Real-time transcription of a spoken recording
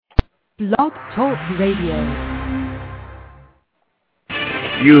Blog Talk Radio.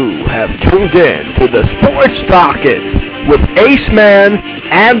 You have tuned in to the Sports Docket with Aceman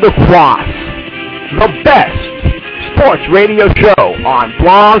and the Kwass, the best sports radio show on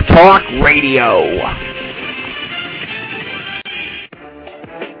Blog Talk Radio.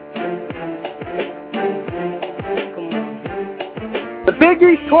 The Big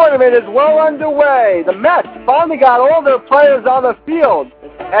East tournament is well underway. The Mets finally got all their players on the field.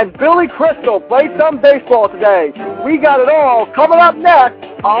 And Billy Crystal played some baseball today. We got it all coming up next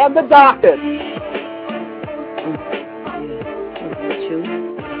on the docket. You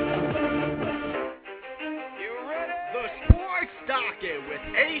ready? The Sports Docket with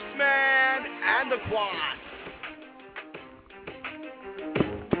Aceman and the Kwass.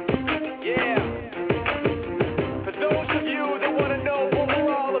 Yeah. For those of you that want to know what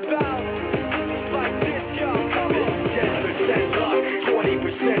we're all about, it's like this, yo. Come on. 10% luck, 20%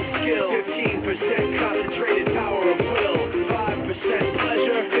 skill, 15% concentrated power of will, 5%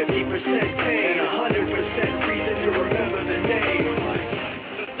 pleasure, 50% pain, and 100% reason to remember the name.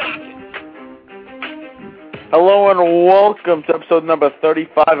 The Docket. Hello and welcome to episode number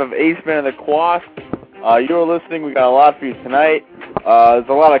 35 of Aceman and the Kwass. You're listening. We got a lot for you tonight. There's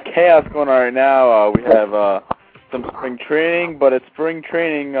a lot of chaos going on right now. We have some spring training, but it's spring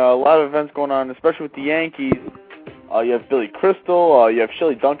training. A lot of events going on, especially with the Yankees. You have Billy Crystal. You have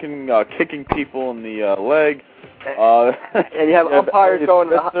Shea Duncan kicking people in the leg. And you have umpires going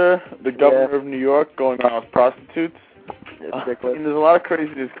the governor of New York going on with prostitutes. There's a lot of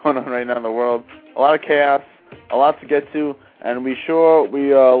craziness going on right now in the world. A lot of chaos, a lot to get to, and we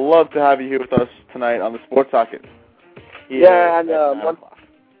love to have you here with us tonight on the Sports Docket. Yeah, and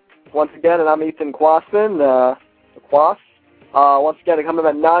once again, and I'm Ethan Kwassman, the Kwass. Once again, coming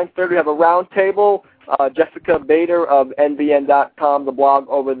up at 9:30, we have a roundtable. Jessica Bader of NBN.com, the blog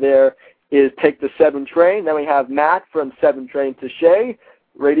over there, is Take the 7 Train. Then we have Matt from 7 Train to Shea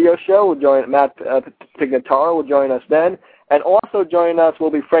radio show. Will join Matt Pignataro will join us then. And also joining us will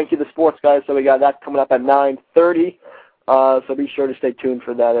be Frankie the Sports Guy. So we got that coming up at 9:30. So be sure to stay tuned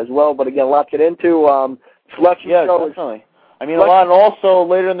for that as well. But again, a lot to get into. Selection show. Definitely. A lot. And also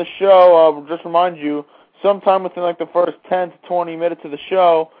later in the show, just remind you, sometime within like the first 10 to 20 minutes of the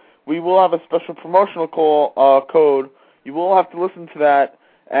show, we will have a special promotional code. You will have to listen to that,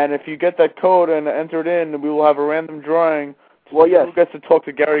 and if you get that code and enter it in, we will have a random drawing. Who gets to talk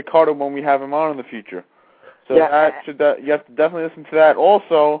to Gary Carter when we have him on in the future. So you have to definitely listen to that.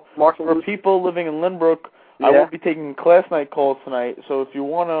 Also, for people living in Lynbrook, I will be taking class night calls tonight. So if you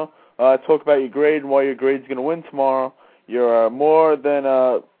want to talk about your grade and why your grade's going to win tomorrow, you're more than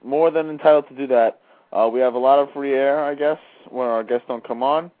entitled to do that. We have a lot of free air, I guess, when our guests don't come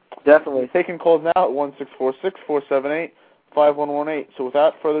on. Definitely. We're taking calls now at 1-646-478-5118. So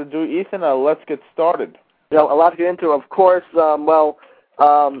without further ado, Ethan, let's get started. A lot to get into, of course. What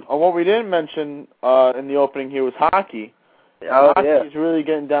we didn't mention in the opening here was hockey. Hockey is really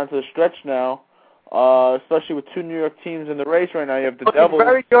getting down to the stretch now, especially with two New York teams in the race right now. You have the Devils.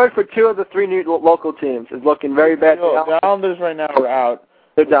 Very good for two of the three new local teams. It's looking very bad. The Islanders right now are out.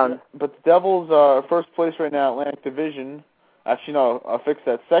 They're done. But the Devils are first place right now, Atlantic Division. Actually, no, I'll fix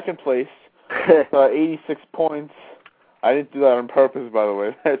that. Second place, 86 points. I didn't do that on purpose, by the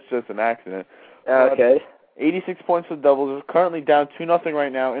way. That's just an accident. Okay. 86 points for the Devils. Are currently down 2-0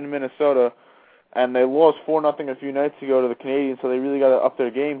 right now in Minnesota, and they lost 4-0 a few nights ago to the Canadiens, so they really got to up their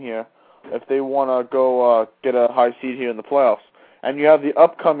game here if they want to go get a high seed here in the playoffs. And you have the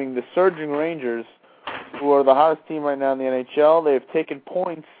surging Rangers, who are the hottest team right now in the NHL. They've taken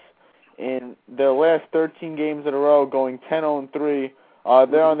points in their last 13 games in a row, going 10-0-3.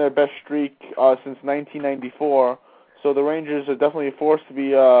 They're on their best streak since 1994. So the Rangers are definitely a force to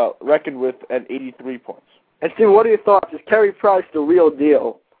be reckoned with at 83 points. And Steve, what are your thoughts? Is Carey Price the real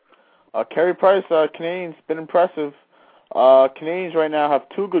deal? Carey Price, Canadians, been impressive. Canadians right now have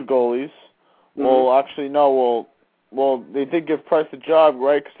two good goalies. Mm-hmm. Well, actually, no. Well, they did give Price a job,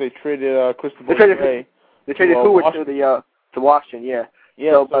 right? Because they traded Christopher Shea. They traded Hoover to Washington, yeah.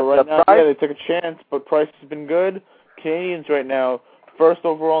 Yeah, so right now, they took a chance, but Price has been good. Canadians right now, first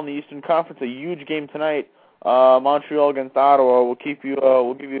overall in the Eastern Conference, a huge game tonight. Montreal against Ottawa. We'll give you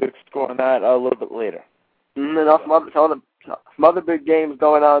a score on that a little bit later. And some other big games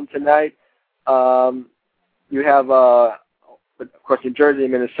going on tonight. You have, of course, New Jersey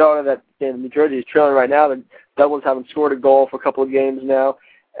and Minnesota. That game, New Jersey is trailing right now. The Devils haven't scored a goal for a couple of games now.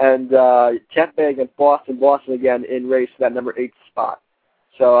 And Tampa Bay against Boston. Boston again in race for that number 8 spot.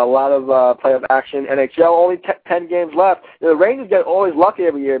 So a lot of playoff action. NHL, only 10 games left. The Rangers get always lucky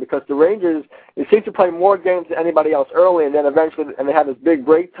every year because the Rangers, they seem to play more games than anybody else early, and then eventually, and they have this big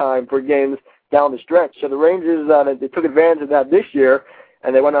break time for games down the stretch. So the Rangers, they took advantage of that this year,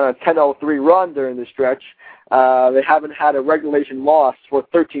 and they went on a 10-0-3 run during the stretch. They haven't had a regulation loss for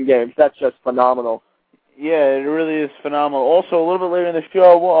 13 games. That's just phenomenal. Yeah, it really is phenomenal. Also, a little bit later in the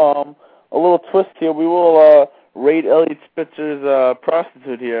show, a little twist here. We will rate Elliot Spitzer's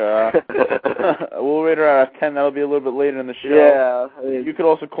prostitute here. We'll rate her out of 10. That'll be a little bit later in the show. Yeah. I mean, you could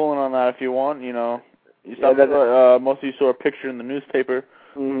also call in on that if you want. You know, most of you saw a picture in the newspaper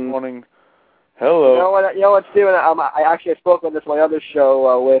this morning. Hello. You know what, Steven? I spoke on this my other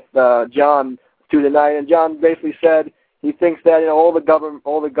show with John through the night, and John basically said he thinks that all the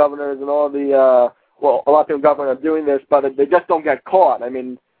governors and all the a lot of people in government are doing this, but they just don't get caught. I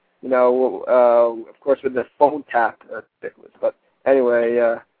mean, of course with the phone tap, ridiculous. But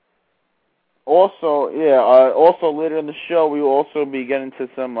anyway. Also later in the show we will also be getting to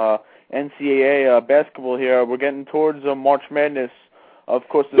some NCAA basketball here. We're getting towards March Madness. Of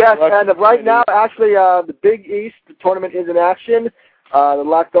course, yes, and right now, actually, the Big East tournament is in action. There's a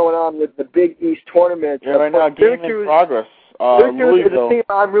lot going on with the Big East tournament. Yeah, right now, game in progress. Syracuse is a team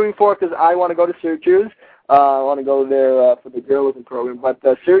I'm rooting for because I want to go to Syracuse. I want to go there for the journalism program. But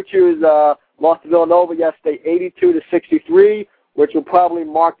Syracuse lost to Villanova yesterday, 82-63, which will probably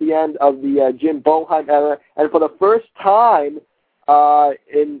mark the end of the Jim Boeheim era. And for the first time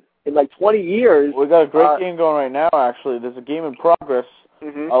in like 20 years. We got a great game going right now, actually. There's a game in progress.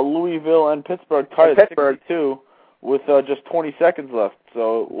 Louisville and Pittsburgh tied at 62 with just 20 seconds left.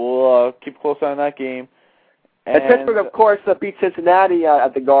 So we'll keep close eye on that game. And Pittsburgh, of course, beat Cincinnati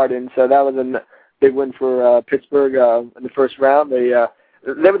at the Garden, so that was a big win for Pittsburgh in the first round. They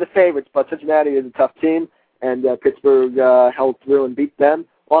were the favorites, but Cincinnati is a tough team, and Pittsburgh held through and beat them.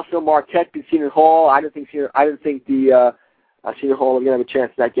 Also, Marquette beat Seton Hall. I didn't think the Seton Hall was going to have a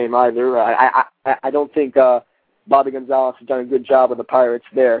chance in that game either. I don't think Bobby Gonzalez has done a good job with the Pirates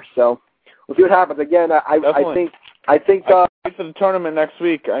there. So we'll see what happens. Again, I think for the tournament next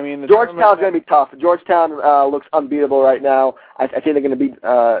week. I mean, Georgetown's going to be tough. Georgetown looks unbeatable right now. I think they're going to beat.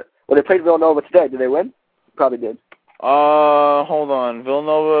 They played Villanova today. Did they win? Probably did. Hold on,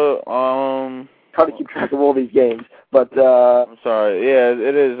 Villanova. Hard to keep track of all these games, but I'm sorry. Yeah,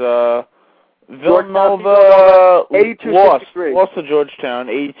 it is. Villanova 82-63. Lost to Georgetown,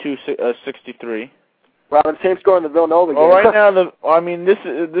 82-63. Well, the same score in the Villanova game. Well, right now,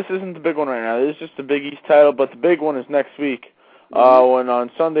 this isn't the big one right now. This is just the Big East title, but the big one is next week. When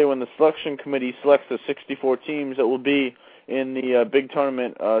on Sunday, when the selection committee selects the 64 teams that will be in the big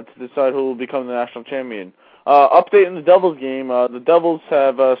tournament to decide who will become the national champion. Update in the Devils game. The Devils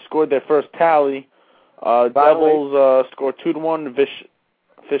have scored their first tally. Devils scored 2-1 to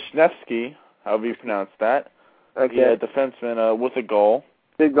Vishnevsky, however you pronounce that. Okay. Yeah, defenseman with a goal.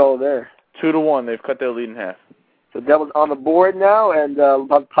 Big goal there. 2-1. They've cut their lead in half. So Devils on the board now, and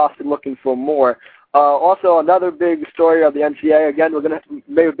possibly looking for more. Also, another big story of the NCAA. Again, we're going to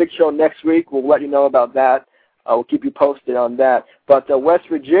make a big show next week. We'll let you know about that. We'll keep you posted on that. But West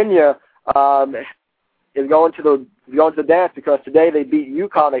Virginia is going to the dance because today they beat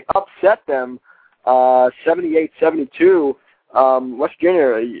UConn. They upset them 78-72. West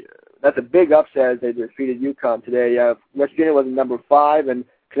Virginia, that's a big upset as they defeated UConn today. West Virginia was number 5, and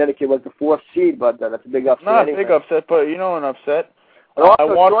Connecticut was the 4th seed, but that's a big upset. Not anyway. a big upset, but an upset. Also, I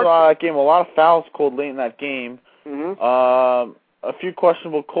watched that game. A lot of fouls called late in that game. A few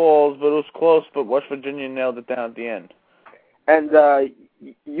questionable calls, but it was close. But West Virginia nailed it down at the end. And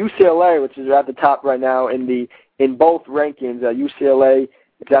UCLA, which is at the top right now in both rankings, UCLA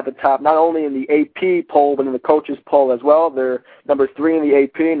is at the top not only in the AP poll but in the coaches poll as well. They're number 3 in the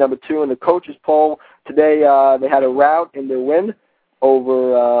AP, number 2 in the coaches poll. Today they had a rout in their win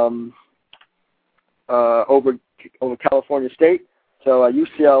over California State. So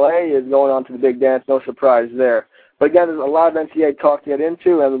UCLA is going on to the big dance. No surprise there. But again, there's a lot of NCAA talk to get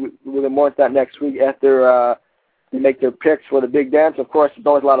into, and we'll get more into that next week after they make their picks for the big dance. Of course, it's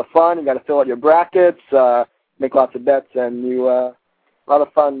always a lot of fun. You got to fill out your brackets, make lots of bets, and a lot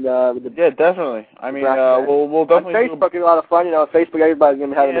of fun. Yeah, definitely. I mean, we'll definitely on Facebook, it's a lot of fun. Facebook, everybody's going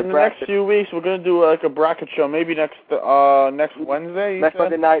to have in the next few weeks, we're going to do like a bracket show. Maybe next Wednesday. Next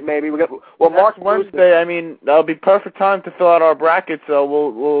Monday night, maybe. Next Wednesday. I mean, that'll be perfect time to fill out our brackets.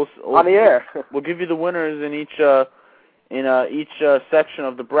 We'll on the air. We'll give you the winners in each section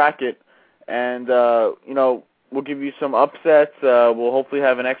of the bracket, and we'll give you some upsets. We'll hopefully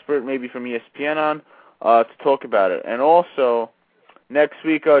have an expert, maybe from ESPN, on to talk about it. And also, next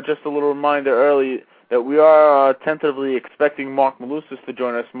week, just a little reminder early, that we are tentatively expecting Mark Malusis to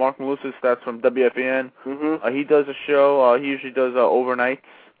join us. Mark Malusis, that's from WFAN. Mm-hmm. He does a show. He usually does overnights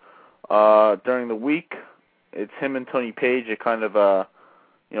during the week. It's him and Tony Page. They kind of,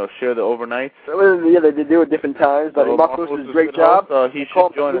 share the overnights. So, yeah, they do at different times. But Mark Malusis does a great job. He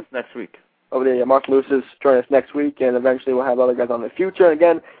should join us next week. Over there, yeah, Mark Malusis join us next week, and eventually we'll have other guys on in the future. And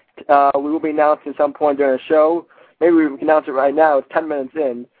again, we will be announcing at some point during the show. Maybe we can announce it right now. It's 10 minutes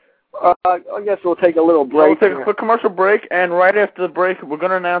in. I guess we'll take a little break. We'll take a quick commercial break, and right after the break, we're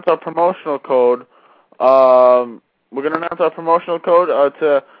going to announce our promotional code.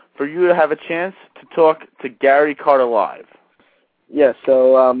 For you to have a chance to talk to Gary Carter live. Yes,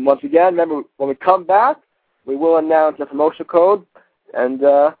 so once again, remember, when we come back, we will announce the promotional code, and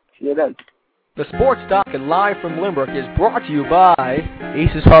see you then. The Sports Docket live from Lynbrook is brought to you by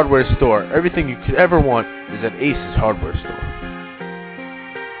Ace's Hardware Store. Everything you could ever want is at Ace's Hardware Store.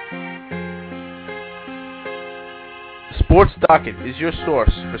 The Sports Docket is your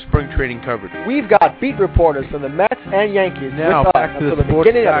source for spring training coverage. We've got beat reporters from the Mets and Yankees now with back us to until the the Sports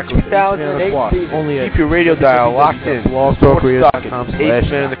beginning of Docket the 2008 season. Only keep your radio dial locked in. Sports.com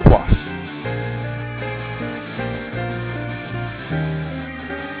 /Aceman the Kwass.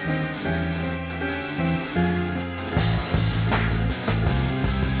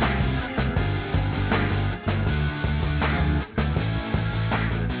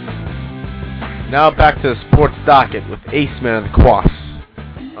 Now back to the Sports Docket with Aceman the Kwass.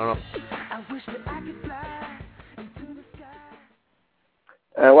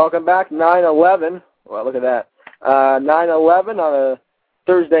 And welcome back, 9/11. Well, look at that. 9/11 on a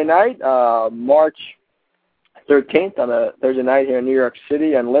Thursday night, March 13th on a Thursday night here in New York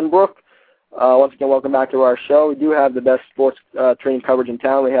City and Lynbrook. Once again, welcome back to our show. We do have the best sports training coverage in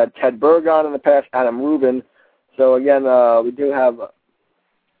town. We had Ted Berg on in the past, Adam Rubin. So again, we do have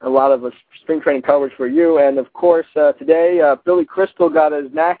a lot of spring training coverage for you. And, of course, today, Billy Crystal got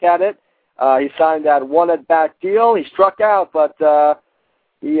his knack at it. He signed that one-at-bat deal. He struck out, but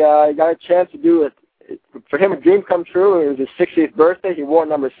he got a chance to do it. For him, a dream come true. It was his 60th birthday. He wore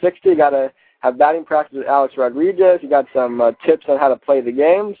number 60. He got to have batting practice with Alex Rodriguez. He got some tips on how to play the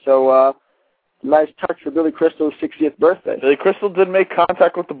game. So, nice touch for Billy Crystal's 60th birthday. Billy Crystal did make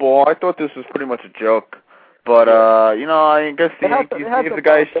contact with the ball. I thought this was pretty much a joke. But, I guess the Yankees gave the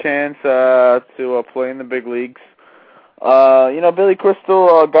guy a chance to play in the big leagues. Billy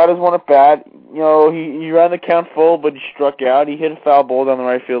Crystal got his one at bat. He ran the count full, but he struck out. He hit a foul ball down the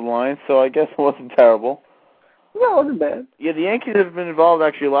right field line, so I guess it wasn't terrible. No, it wasn't bad. Yeah, the Yankees have been involved,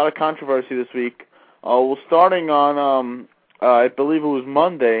 actually, a lot of controversy this week. Starting on, I believe it was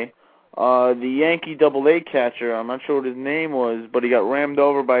Monday, the Yankee Double-A catcher, I'm not sure what his name was, but he got rammed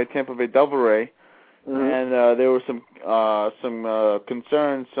over by a Tampa Bay Devil-Ray. Mm-hmm. And there were some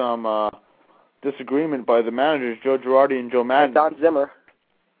concerns, some disagreement by the managers, Joe Girardi and Joe Madden. And Don Zimmer.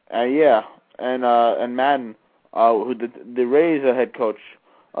 And Madden, who the Rays head coach.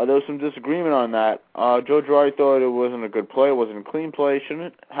 There was some disagreement on that. Joe Girardi thought it wasn't a good play, it wasn't a clean play,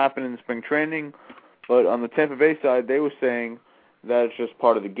 shouldn't happen in spring training. But on the Tampa Bay side, they were saying that it's just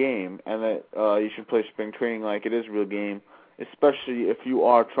part of the game, and that you should play spring training like it is a real game, especially if you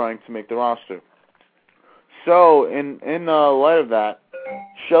are trying to make the roster. So, in light of that,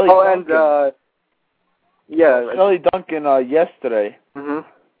 Shelley Duncan yesterday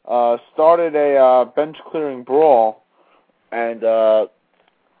started a bench-clearing brawl, and,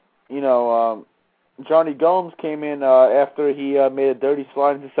 Johnny Gomes came in after he made a dirty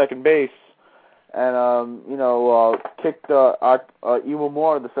slide into second base and, kicked Iwo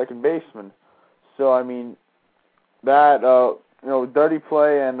Moore, the second baseman. So, I mean, that, dirty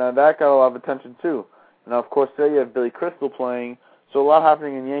play, and that got a lot of attention, too. Now, of course, there you have Billy Crystal playing, so a lot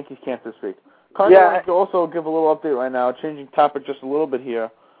happening in Yankees camp this week. I'd like to also give a little update right now, changing topic just a little bit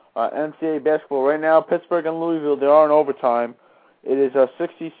here. NCAA basketball right now, Pittsburgh and Louisville, they are in overtime. It is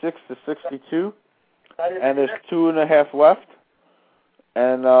 66-62, and there's 2.5 left.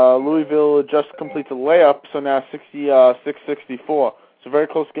 And Louisville just completes a layup, so now 66-64. It's a very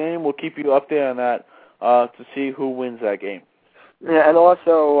close game. We'll keep you updated on that to see who wins that game. Yeah, and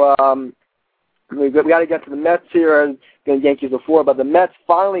also we got to get to the Mets here. The Yankees before, but the Mets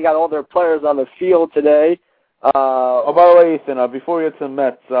finally got all their players on the field today. By the way, Ethan, before we get to the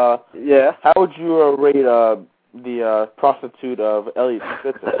Mets, how would you rate the prostitute of Elliot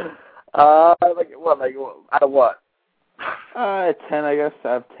Spitzer? Out of what? 10, I guess.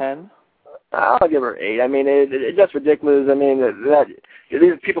 Out of 10. I'll give her 8. I mean, it's just ridiculous. I mean,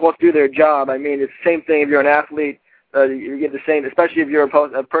 these people won't do their job. I mean, it's the same thing if you're an athlete. You get the same, especially if you're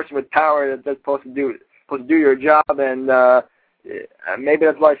a person with power that's supposed to do your job. And maybe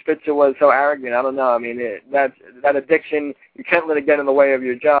that's why Spitzer was so arrogant. I don't know. I mean, that addiction, you can't let it get in the way of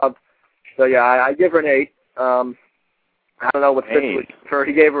your job. So, yeah, I give her an 8. I don't know what Spitzer was for.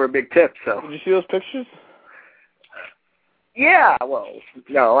 He gave her a big tip, so. Did you see those pictures? Yeah, well,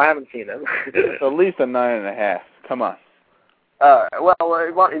 no, I haven't seen them. It's at least a 9.5. Come on.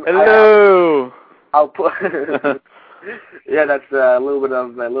 Hello. I'll put. Yeah, that's a little bit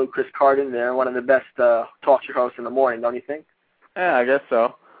of little Chris Carden there, one of the best talk show hosts in the morning, don't you think? Yeah, I guess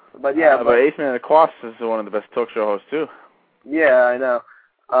so. But yeah, but Aceman the Kwass is one of the best talk show hosts too. Yeah, I know.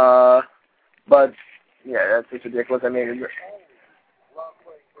 But yeah, that's just ridiculous. I mean,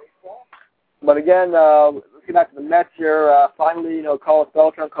 but again, let's get back to the Mets here. Finally, Carlos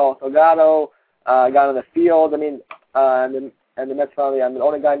Beltran, Carlos Delgado got on the field. I mean, and the Mets finally, the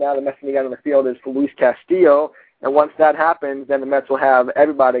only guy now the Mets can get on the field is for Luis Castillo. And once that happens, then the Mets will have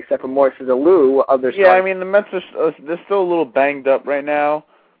everybody except for Moises Alou of their I mean, the Mets they're still a little banged up right now,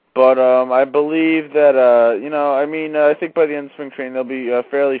 but I believe that I think by the end of spring training they'll be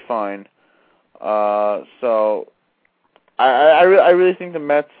fairly fine. So I really think the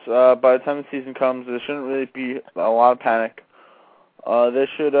Mets by the time the season comes, there shouldn't really be a lot of panic. There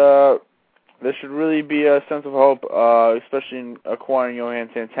should really be a sense of hope, especially in acquiring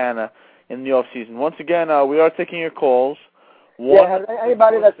Johan Santana in the off season. Once again, we are taking your calls.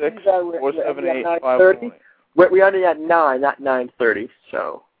 Anybody that sees that we're at 9:30. We're ending at 9, not 9:30.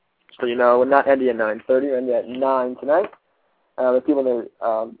 So we're not ending at 9:30. We're ending at 9 tonight. The people that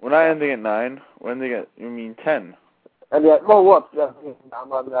we're not ending at 9. We're ending at 10. And whoops.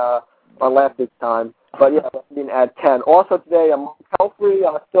 I'm on last week's time. But yeah, we're ending at 10. Also today, I'm healthy.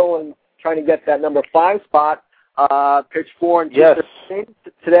 I'm trying to get that number 5 spot. Pitch 4 and 2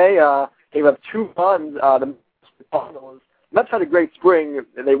 today. Gave up 2 runs. The Mets had a great spring.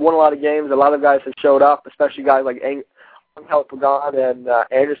 They won a lot of games. A lot of guys have showed up, especially guys like Angel Pagan and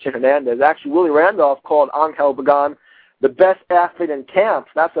Anderson Hernandez. Actually, Willie Randolph called Angel Pagan the best athlete in camp.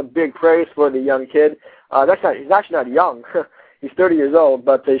 That's a big praise for the young kid. He's actually not young. He's 30 years old,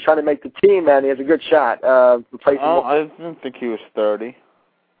 but he's trying to make the team, and he has a good shot. I didn't think he was 30.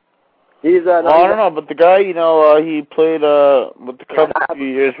 He's I don't know, but the guy, he played with the Cubs a few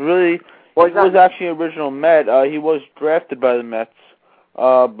years. Really, he was actually an original Met. He was drafted by the Mets,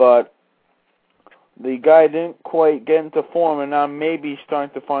 but the guy didn't quite get into form, and now maybe he's starting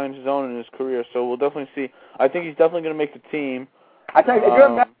to find his own in his career. So we'll definitely see. I think he's definitely going to make the team. I tell you, if you're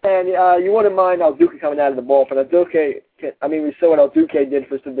a Mets fan, you wouldn't mind El Duque coming out of the bullpen. We saw what El Duque did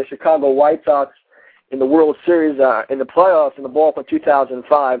for the Chicago White Sox in the World Series, in the playoffs, in the bullpen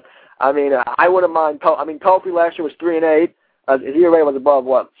 2005. I mean, I wouldn't mind. Pelfrey last year was 3-8. His ERA was above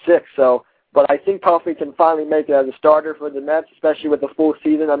 6. So, but I think Pelfrey can finally make it as a starter for the Mets, especially with the full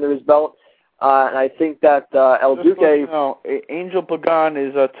season under his belt. And I think that El Duque. Angel Pagan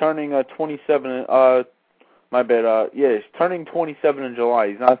is turning 27. My bad. He's turning 27 in July.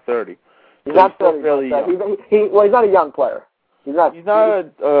 He's not 30. He's not 30. Really young. He's not a young player. He's not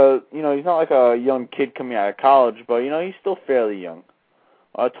like a young kid coming out of college, but he's still fairly young.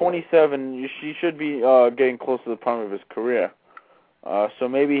 27, she should be getting close to the prime of his career. So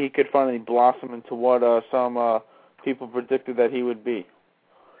maybe he could finally blossom into what some people predicted that he would be.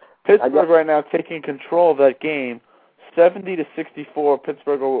 Pittsburgh right now taking control of that game, 70-64,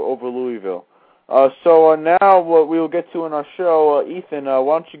 Pittsburgh over Louisville. So now what we will get to in our show, Ethan,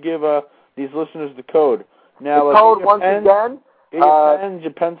 why don't you give these listeners the code? Now, the code once again? Get your pens,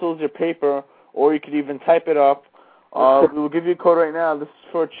 your pencils, your paper, or you could even type it up. We will give you a code right now. This is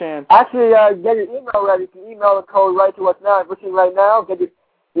for a chance. Actually, get your email ready. You can email the code right to us now. If you're listening right now, get your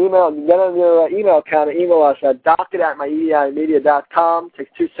email. Get on your email account and email us at docket@myedimedia.com.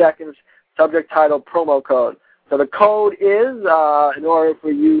 Takes 2 seconds. Subject title, promo code. So the code is, in order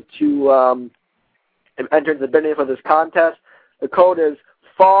for you to enter the bidding for this contest, the code is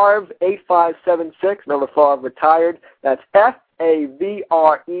FARV8576. Remember, Favre retired. That's FAVRE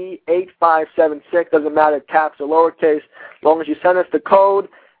 8576. Doesn't matter, caps or lowercase. As long as you send us the code,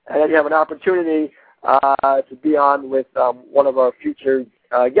 and then you have an opportunity to be on with one of our future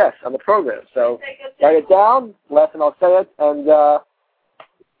guests on the program. So write it down, last time I'll say it, and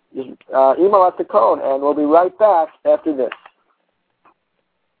just email us the code, and we'll be right back after this.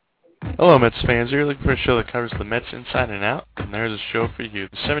 Hello, Mets fans. You're looking for a show that covers the Mets inside and out, and there's a show for you.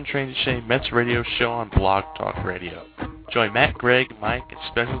 The 7 Train to Shea Mets radio show on Blog Talk Radio. Join Matt, Greg, Mike, and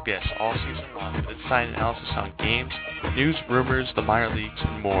special guests all season long with inside analysis on games, news, rumors, the minor leagues,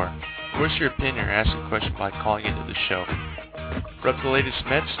 and more. Voice your opinion or ask a question by calling into the show. For up to the latest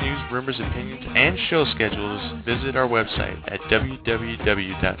Mets news, rumors, opinions, and show schedules, visit our website at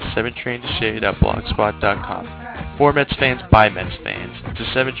www.7traintoshay.blogspot.com. For Mets fans, by Mets fans. It's a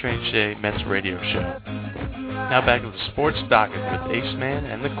 7 Train Shea Mets radio show. Now back to the Sports Docket with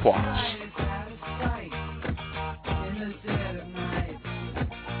Aceman and the Kwass.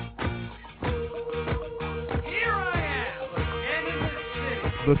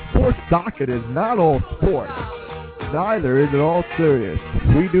 The Sports Docket is not all sports. Neither is it all serious.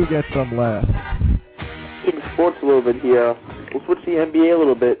 We do get some laughs. Speaking sports a little bit here, we'll switch to the NBA a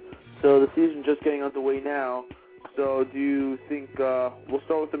little bit. So the season's just getting underway now. So do you think, we'll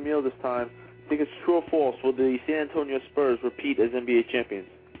start with Emil this time. Think it's true or false? Will the San Antonio Spurs repeat as NBA champions?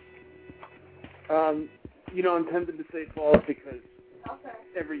 I'm tempted to say false because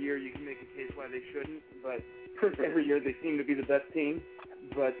every year you can make a case why they shouldn't, but every year they seem to be the best team.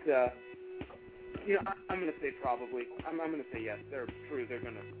 But, I'm going to say probably. I'm going to say yes. They're true. They're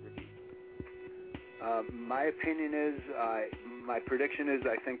going to repeat. My opinion is, my prediction is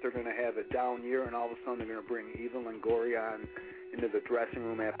I think they're going to have a down year, and all of a sudden they're going to bring Evil Longoria into the dressing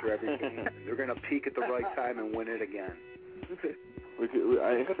room after every game. They're going to peak at the right time and win it again. But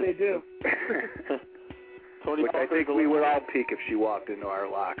they do. Which I think we would all peak if she walked into our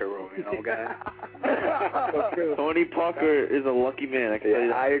locker room, guys? Tony Parker is a lucky man, I can tell you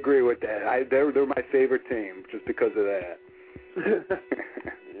that. I agree with that. They're my favorite team just because of that.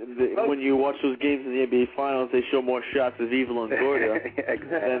 When you watch those games in the NBA Finals, they show more shots of Evil Longoria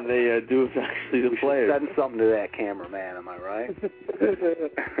than they do of actually the players. Send something to that cameraman, am I right? He's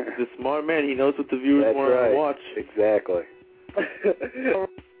a smart man. He knows what the viewers want to watch. Exactly.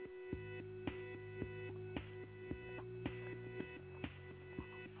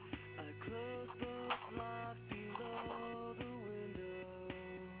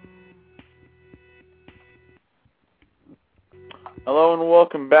 Hello and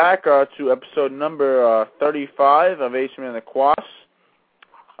welcome back to episode number 35 of Aceman the Kwass.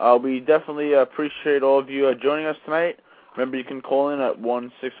 We definitely appreciate all of you joining us tonight. Remember, you can call in at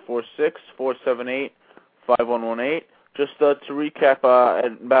 1-646-478-5118. Just to recap, at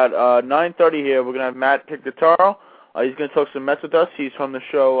about 9:30 here, we're going to have Matt Pignataro. He's going to talk some Mets with us. He's from the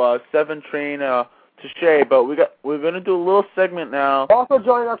show 7 Train to Shea, but we're going to do a little segment now. Also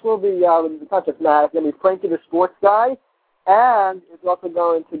joining us will be, not just Matt, it's going to be Frankie the Sports Guy. And it's also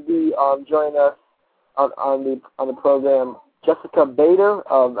going to be joining us on the program Jessica Bader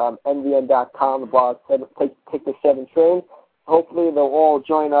of NVN.com, the blog Take the 7 Train. Hopefully they'll all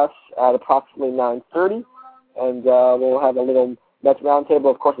join us at approximately 9:30, and we'll have a little Mets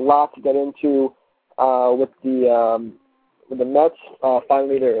roundtable. Of course, a lot to get into with the Mets.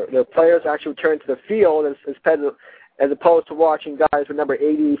 Finally, their players actually return to the field as opposed to watching guys with number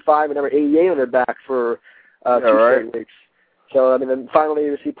 85 and number 88 on their back for 2 straight weeks. So, finally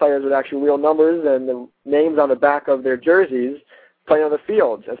you see players with actual real numbers and the names on the back of their jerseys playing on the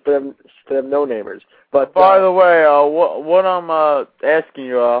fields instead of no-namers. But by the way, what I'm asking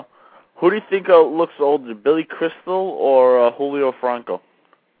you, who do you think looks older, Billy Crystal or Julio Franco?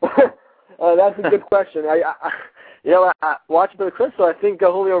 That's a good question. Watching Billy Crystal, I think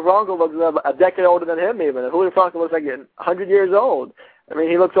Julio Franco looks a decade older than him even. Julio Franco looks like 100 years old.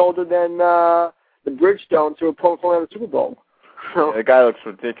 He looks older than the Bridgestones who were pulling for the Super Bowl. So, the guy looks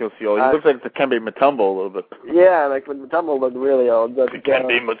ridiculously old. He looks like the Dikembe Mutombo a little bit. Yeah, like when Mutombo looked really old.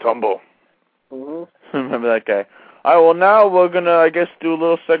 Dikembe Mutombo. Mm-hmm. Remember that guy. All right, well, now we're going to, I guess, do a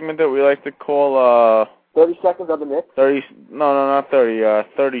little segment that we like to call... 30 seconds of the Knicks?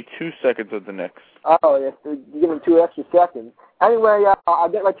 32 seconds of the Knicks. Oh, yes, you're giving 2 extra seconds. Anyway, I'll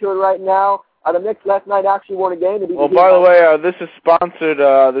get right to it right now. The Knicks last night actually won a game. Well, by the way, this is sponsored,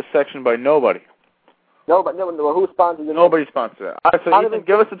 this section, by nobody. No, who sponsored it? Nobody sponsored it. All right, so Ethan,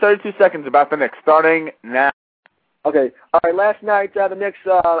 give us the 32 seconds about the Knicks, starting now. Okay. All right, last night, the Knicks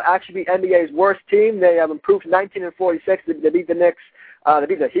actually beat NBA's worst team. They have improved 19-46. They beat the Knicks. They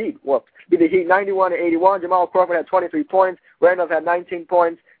beat the Heat. Beat the Heat 91-81. Jamal Crawford had 23 points. Randolph had 19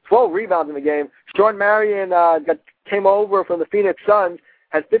 points, 12 rebounds in the game. Sean Marion came over from the Phoenix Suns,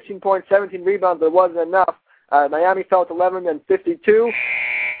 had 15 points, 17 rebounds, but it wasn't enough. Miami fell to 11-52.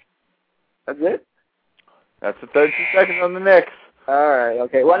 That's it? That's the 32 seconds on the Knicks. All right,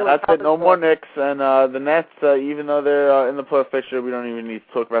 okay. That's it, no more Knicks. And the Nets, even though they're in the playoff picture, we don't even need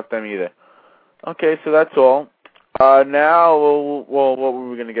to talk about them either. Okay, so that's all. Now, what were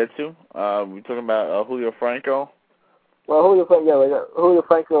we going to get to? We're talking about Julio Franco. Well, Julio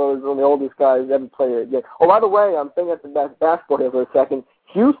Franco is one of the oldest guys ever played again. Oh, by the way, I'm thinking at the basketball here for a second.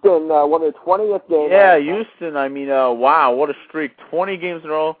 Houston won their 20th game. Yeah, Houston, wow, what a streak. 20 games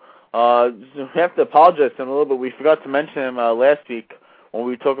in a row. We have to apologize to him a little bit. We forgot to mention him last week when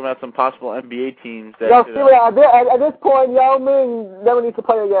we were talking about some possible NBA teams. That, at this point, Yao Ming never needs to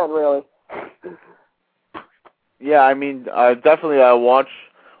play again, really. Yeah, I mean, definitely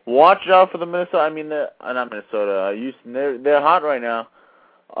watch out for the Minnesota. I mean, not Minnesota. Houston. They're hot right now,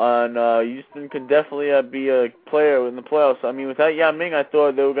 and Houston can definitely be a player in the playoffs. I mean, without Yao Ming, I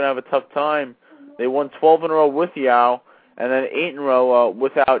thought they were gonna have a tough time. They won 12 in a row with Yao, and then 8 in a row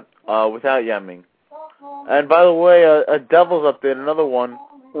without Yao Ming. And by the way, a Devils update, another one.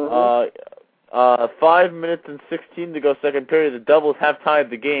 5 minutes and 16 to go, second period. The Devils have tied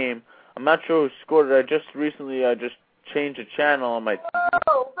the game. I'm not sure who scored it. I just recently changed the channel on my TV.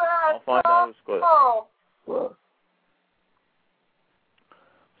 I'll find out who scored it.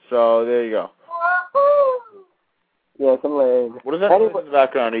 So there you go. Yeah, some lame. What is that in the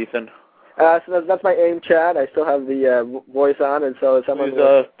background, Ethan? So that's my AIM chat. I still have the voice on, and so someone.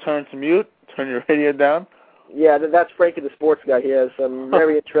 Please turn to mute. Turn your radio down. Yeah, that's Frankie the Sports Guy. He has some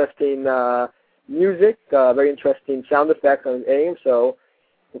very interesting music, very interesting sound effects on his AIM. So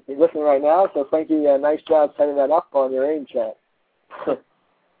if you're listening right now, so Frankie, nice job setting that up on your AIM chat.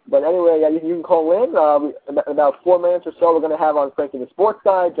 But anyway, you can call in. About 4 minutes or so, we're going to have on Frankie the Sports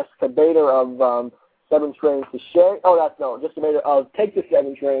Guy, Jessica Bader of 7 Trains to Shea. Jessica Bader of Take the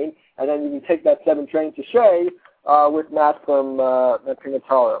 7 Train, and then you can take that 7 Train to Shea with Matt from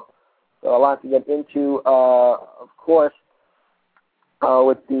Pignataro. So a lot to get into, of course,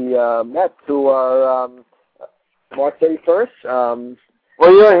 with the Mets, who are March 31st.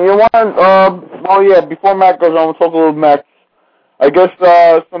 Before Matt goes on, we'll talk a little Mets. I guess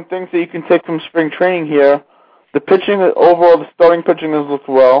some things that you can take from spring training here. The pitching, overall, the starting pitching has looked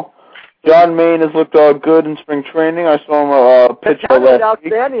well. John Maine has looked good in spring training. I saw him pitch last week.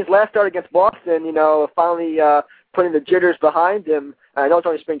 Outstanding. His last start against Boston, finally putting the jitters behind him. I know it's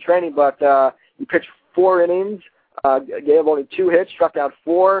only spring training, but he pitched 4 innings, gave only 2 hits, struck out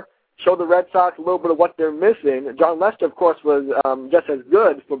 4, showed the Red Sox a little bit of what they're missing. John Lester, of course, was just as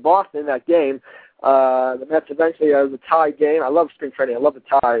good for Boston in that game. The Mets eventually, it was a tie game. I love spring training. I love the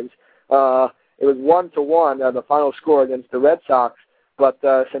ties. It was 1-1, the final score against the Red Sox. But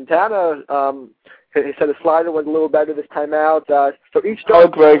Santana, he said the slider was a little better this time out. So each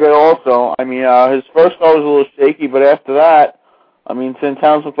start. Greg also. I mean, his first start was a little shaky, but after that, I mean,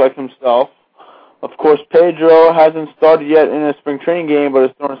 Santana looked like himself. Of course, Pedro hasn't started yet in a spring training game, but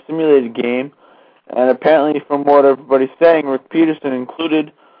it's on a simulated game. And apparently, from what everybody's saying, Rick Peterson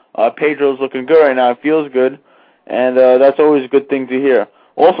included, Pedro's looking good right now. It feels good, and that's always a good thing to hear.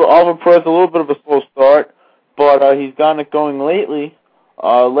 Also, Alvin Perez, a little bit of a slow start, but he's gotten it going lately.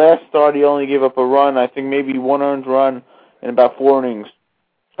 Last start, he only gave up a run, I think maybe 1 earned run in about 4 innings.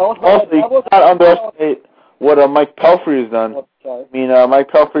 Also, you cannot underestimate what Mike Pelfrey has done. I mean, Mike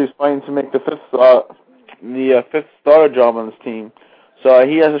Pelfrey is fighting to make the fifth starter job on this team, so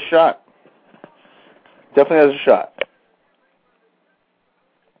he has a shot. Definitely has a shot.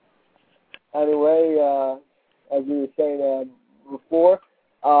 Anyway, as we were saying before,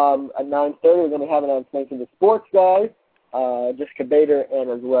 at 9:30 we're going to have it on Frankie the Sports Guy, Jessica Bader, and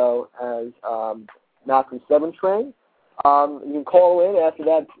as well as Malcolm 7 Train. You can call in after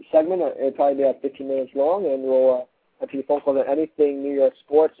that segment. It'll probably be about 15 minutes long, and we'll have your phone calls on anything New York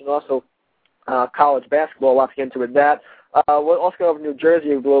sports and also college basketball. We'll have to get into with that. We'll also go over to New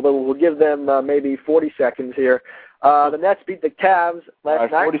Jersey a little bit. We'll give them maybe 40 seconds here. The Nets beat the Cavs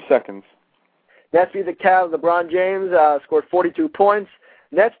last night. 40 seconds. Nets beat the Cavs. LeBron James scored 42 points.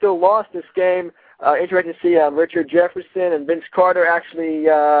 Nets still lost this game. Interesting to see Richard Jefferson and Vince Carter actually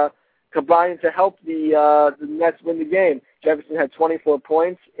combining to help the Nets win the game. Jefferson had 24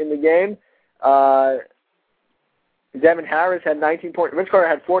 points in the game. Devin Harris had 19 points. Vince Carter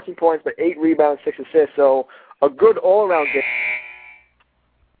had 14 points, but 8 rebounds, 6 assists. So a good all-around game.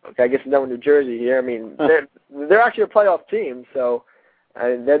 Okay, I guess it's done with New Jersey here. I mean, they're actually a playoff team, so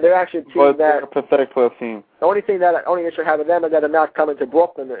they're actually a team they're a pathetic playoff team. The only issue I have with them is that they're not coming to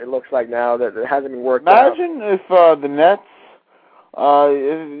Brooklyn. It looks like now that it hasn't been worked out. Imagine if the Nets,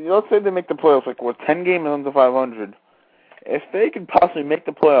 let's say they make the playoffs, 10 games under 500. If they could possibly make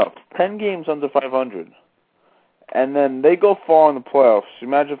the playoffs, 10 games under 500, and then they go far in the playoffs.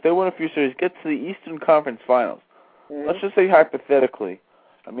 Imagine if they win a few series, get to the Eastern Conference Finals. Mm-hmm. Let's just say hypothetically.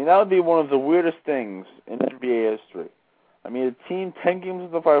 I mean, that would be one of the weirdest things in NBA history. I mean, a team 10 games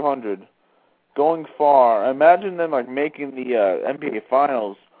under 500, going far. Imagine them making the NBA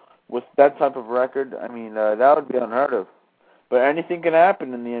Finals with that type of record. I mean, that would be unheard of. But anything can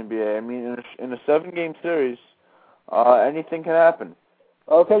happen in the NBA. I mean, in a 7-game series, anything can happen.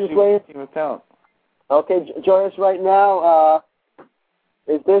 Okay, just wait. Team of talent. Okay, join us right now.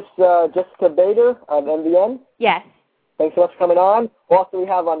 Is this Jessica Bader of MVN? Yes. Thanks so much for coming on. Also, we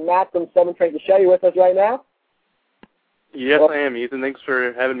have on Matt from 7 Train to Shea. You with us right now? Yes, I am, Ethan. Thanks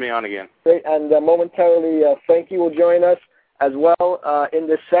for having me on again. Great, and momentarily Frankie will join us as well in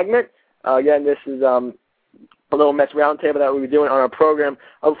this segment. Again, this is a little Mets roundtable that we'll be doing on our program.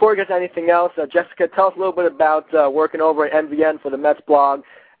 Before we get to anything else, Jessica, tell us a little bit about working over at MVN for the Mets blog,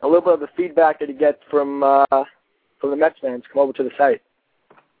 a little bit of the feedback that you get from the Mets fans. Come over to the site.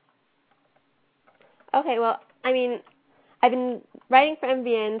 Okay, well, I mean, I've been writing for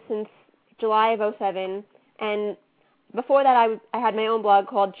MVN since July of 2007, and before that I had my own blog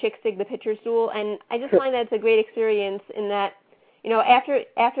called Chicks Dig the Pitcher's Duel, and I just find that it's a great experience in that, you know, after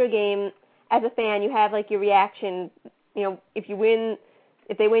a game, as a fan, you have, like, your reaction. You know, if they win,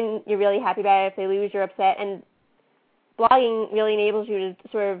 you're really happy about it. If they lose, you're upset. And blogging really enables you to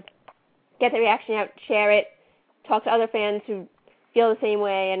sort of get the reaction out, share it, talk to other fans who feel the same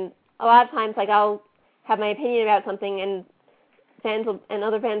way. And a lot of times, like, I'll have my opinion about something, and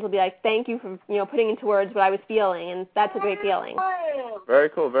other fans will be like, "Thank you for, you know, putting into words what I was feeling," and that's a great feeling. Very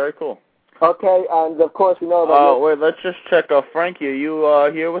cool, very cool. Okay, and of course we know about. Wait, let's just check. Frankie, are you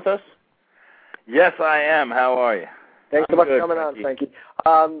here with us? Yes, I am. How are you? Thanks so much for coming on, Frankie.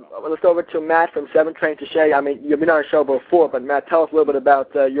 Let's go over to Matt from 7 Train to Shea. I mean, you've been on our show before, but Matt, tell us a little bit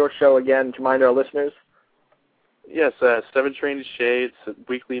about your show again to remind our listeners. Yes, 7 Train to Shea. It's a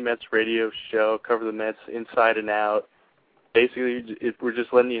weekly Mets radio show. Cover the Mets inside and out. Basically, we're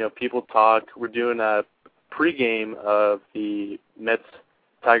just letting people talk. We're doing a pregame of the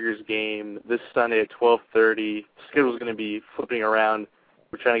Mets-Tigers game this Sunday at 12:30. The schedule's going to be flipping around.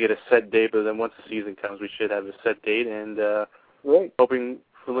 We're trying to get a set date, but then once the season comes, we should have a set date, and hoping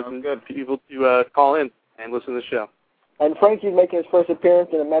for looking good people to call in and listen to the show. And Frankie's making his first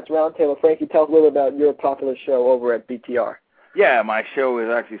appearance in the Mets Roundtable. Frankie, tell us a little about your popular show over at BTR. Yeah, my show is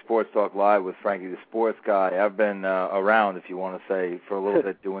actually Sports Talk Live with Frankie the Sports Guy. I've been around, if you want to say, for a little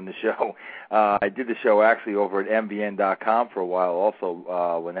bit doing the show. I did the show actually over at MVN.com for a while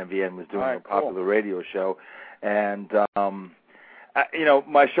also when MVN was doing a popular radio show. And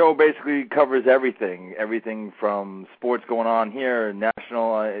my show basically covers everything from sports going on here,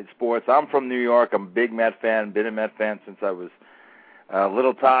 national sports. I'm from New York. I'm a big Met fan, been a Met fan since I was a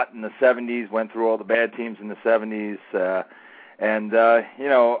little tot in the 70s, went through all the bad teams in the 70s. It's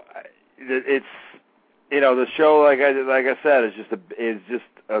the show, like I said, is just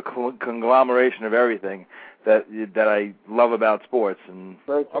a conglomeration of everything that I love about sports. And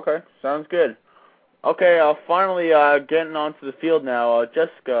okay, sounds good. Okay, finally getting onto the field now.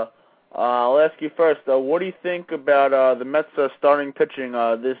 Jessica, I'll ask you first. What do you think about the Mets starting pitching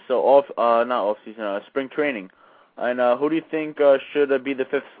this spring training? And who do you think should be the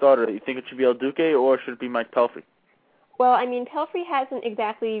fifth starter? Do you think it should be El Duque or should it be Mike Pelfrey? Well, I mean, Pelfrey hasn't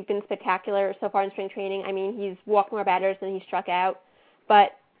exactly been spectacular so far in spring training. I mean, he's walked more batters than he's struck out.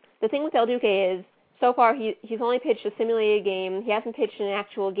 But the thing with El Duque is, so far he's only pitched a simulated game. He hasn't pitched an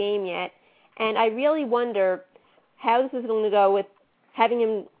actual game yet. And I really wonder how this is going to go with having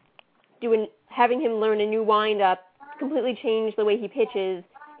him learn a new windup, completely change the way he pitches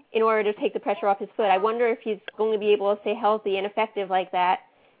in order to take the pressure off his foot. I wonder if he's going to be able to stay healthy and effective like that,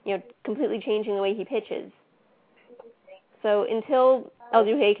 completely changing the way he pitches. So until El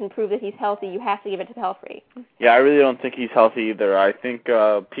Duque can prove that he's healthy, you have to give it to Pelfrey. Yeah, I really don't think he's healthy either. I think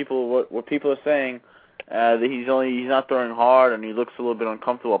what people are saying that he's not throwing hard and he looks a little bit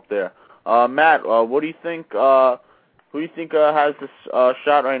uncomfortable up there. Matt, what do you think? Who do you think has this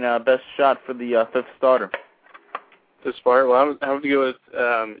shot right now? Best shot for the fifth starter? This part, well, I'm going to go with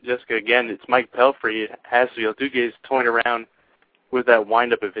Jessica again. It's Mike Pelfrey. It has to be. El Duque is toying around with that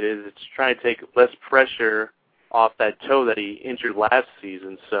windup. If it is, it's trying to take less pressure off that toe that he injured last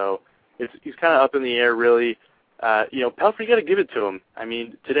season. So he's kind of up in the air, really. Pelfrey, you got to give it to him. I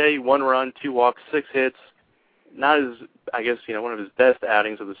mean, today 1 run, 2 walks, 6 hits. Not as, I guess, one of his best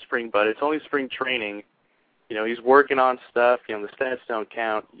outings of the spring, but it's only spring training. He's working on stuff. The stats don't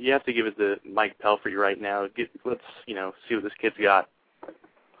count. You have to give it to Mike Pelfrey right now. Let's, see what this kid's got.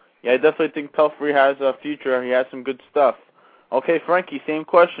 Yeah, I definitely think Pelfrey has a future. He has some good stuff. Okay, Frankie, same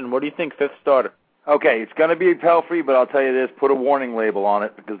question. What do you think, fifth starter? Okay, it's going to be Pelfrey, but I'll tell you this, put a warning label on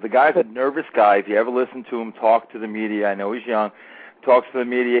it, because the guy's a nervous guy. If you ever listen to him talk to the media, I know he's young, talks to the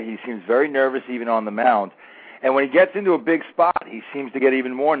media, he seems very nervous even on the mound. And when he gets into a big spot, he seems to get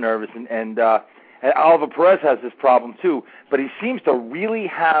even more nervous. And Oliver Perez has this problem too, but he seems to really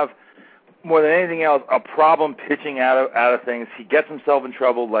have, more than anything else, a problem pitching out of things. He gets himself in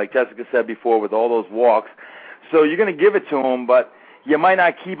trouble, like Jessica said before, with all those walks. So you're going to give it to him, but you might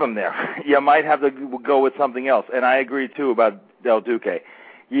not keep him there. You might have to go with something else. And I agree too about Del Duque.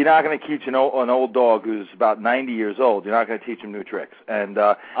 you're not going to teach an old dog who's about 90 years old. You're not going to teach him new tricks, and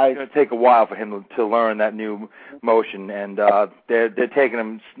it's going to take a while for him to learn that new motion. And they're taking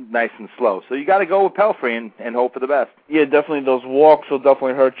him nice and slow. So you got to go with Pelfrey and hope for the best. Yeah, definitely. Those walks will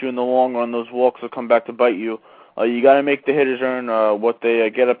definitely hurt you in the long run. Those walks will come back to bite you. You got to make the hitters earn what they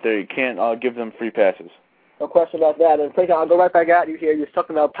get up there. You can't give them free passes. No question about that. And Frank, I'll go right back at you here. You're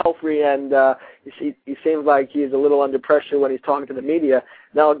talking about Pelfrey, and he seems like he's a little under pressure when he's talking to the media.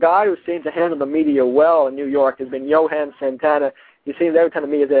 Now, a guy who seems to handle the media well in New York has been Johan Santana. He seems every time the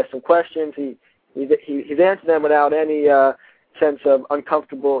media's asked some questions, he's answered them without any sense of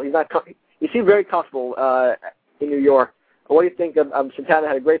uncomfortable. He seems very comfortable in New York. What do you think of Santana?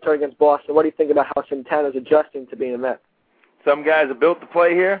 Had a great start against Boston. What do you think about how Santana's adjusting to being a Met? Some guys are built to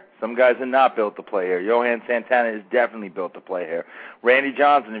play here. Some guys are not built to play here. Johan Santana is definitely built to play here. Randy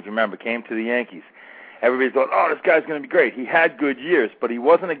Johnson, if you remember, came to the Yankees. Everybody thought, oh, this guy's going to be great. He had good years, but he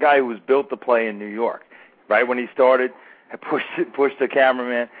wasn't a guy who was built to play in New York. Right when he started, pushed the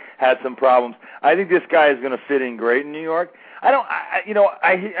cameraman, had some problems. I think this guy is going to fit in great in New York.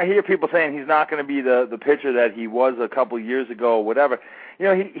 I hear people saying he's not going to be the pitcher that he was a couple years ago or whatever.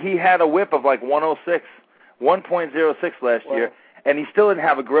 He had a whip of like 106. 1.06 last year, and he still didn't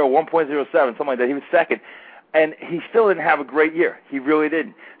have a great 1.07, something like that. He was second, and he still didn't have a great year. He really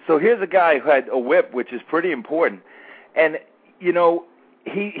didn't. So here's a guy who had a whip, which is pretty important, and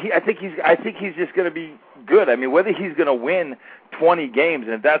I think he's just going to be good. I mean, whether he's going to win 20 games,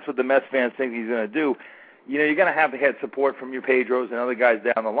 and if that's what the Mets fans think he's going to do, you're going to have to have support from your Pedros and other guys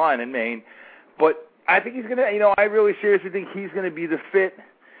down the line in Maine. But I think he's going to. I really seriously think he's going to be the fit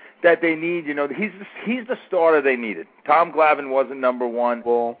that they need. He's the starter they needed. Tom Glavine wasn't number one.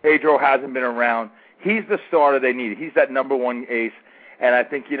 Pedro hasn't been around. He's the starter they needed. He's that number one ace, and I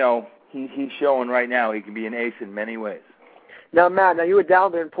think he's showing right now he can be an ace in many ways. Now, Matt, you were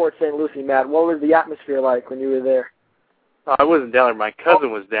down there in Port St. Lucie, Matt. What was the atmosphere like when you were there? I wasn't down there. My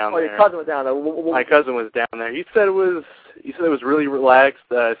cousin was down there. Your cousin was down there. My cousin was down there. He said it was really relaxed,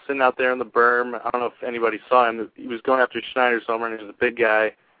 sitting out there in the berm. I don't know if anybody saw him. He was going after Schneider's home run. He was a big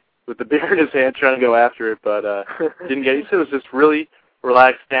guy with the beer in his hand trying to go after it, but didn't get it. He said it was just really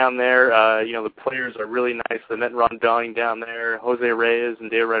relaxed down there. The players are really nice. The net Rondoni down there, Jose Reyes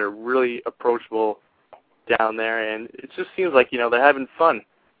and Dave Wright are really approachable down there, and it just seems like, they're having fun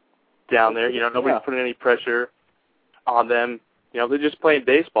down there. Nobody's putting any pressure on them. They're just playing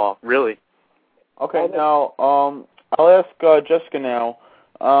baseball, really. Okay, now, I'll ask Jessica now.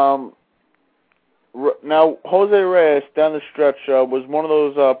 Now, Jose Reyes, down the stretch, was one of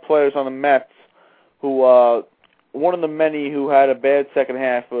those players on the Mets who, one of the many who had a bad second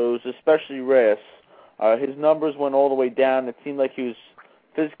half. It was especially Reyes. His numbers went all the way down. It seemed like he was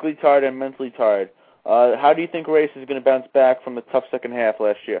physically tired and mentally tired. How do you think Reyes is going to bounce back from the tough second half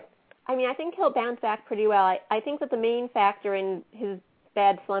last year? I mean, I think he'll bounce back pretty well. I think that the main factor in his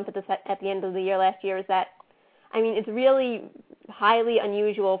bad slump at the end of the year last year is that, it's really highly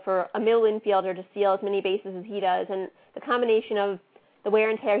unusual for a middle infielder to steal as many bases as he does, and the combination of the wear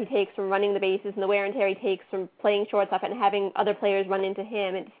and tear he takes from running the bases and the wear and tear he takes from playing shortstop and having other players run into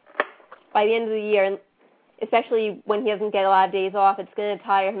him, by the end of the year, and especially when he doesn't get a lot of days off, it's going to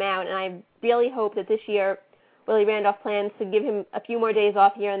tire him out, and I really hope that this year Willie Randolph plans to give him a few more days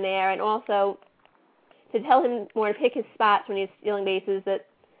off here and there, and also to tell him more to pick his spots when he's stealing bases, that,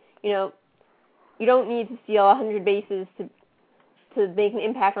 you don't need to steal 100 bases to make an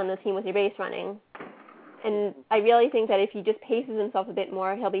impact on the team with your base running. And I really think that if he just paces himself a bit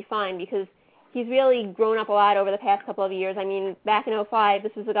more, he'll be fine, because he's really grown up a lot over the past couple of years. Back in 2005,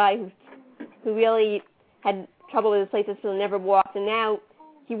 this was a guy who really had trouble with his places, so never walked, and now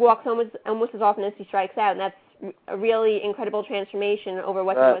he walks almost as often as he strikes out, and that's a really incredible transformation over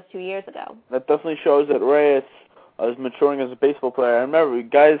what he was 2 years ago. That definitely shows that Reyes is maturing as a baseball player. And remember,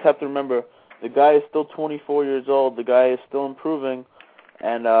 guys have to remember, the guy is still 24 years old. The guy is still improving,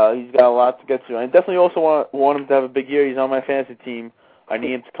 and he's got a lot to get to. I definitely also want him to have a big year. He's on my fantasy team. I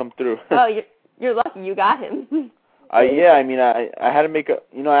need him to come through. Oh, you're lucky you got him. I had to make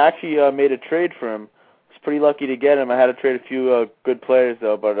I actually made a trade for him. I was pretty lucky to get him. I had to trade a few good players,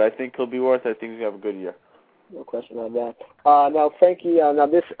 though, but I think he'll be worth it. I think he's going to have a good year. No question on that. Now, Frankie,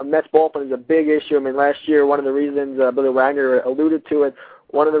 this Mets bullpen is a big issue. Last year, one of the reasons Billy Wagner alluded to it,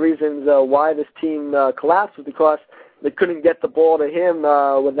 one of the reasons why this team collapsed was because they couldn't get the ball to him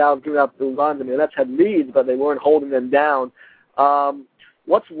without giving up the runs. The Mets had leads, but they weren't holding them down.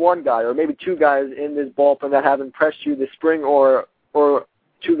 What's one guy, or maybe two guys in this bullpen that have impressed you this spring, or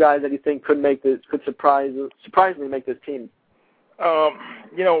two guys that you think could surprisingly make this team?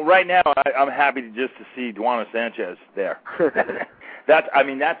 Right now I'm happy to see Duano Sanchez there.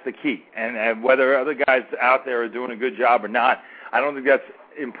 that's the key. And whether other guys out there are doing a good job or not, I don't think that's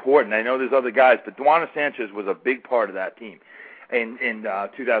important. I know there's other guys, but Duana Sanchez was a big part of that team in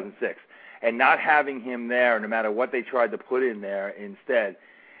 2006. And not having him there, no matter what they tried to put in there instead,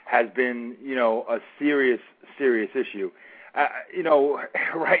 has been, a serious issue.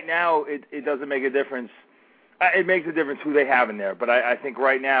 Right now it doesn't make a difference. It makes a difference who they have in there. But I think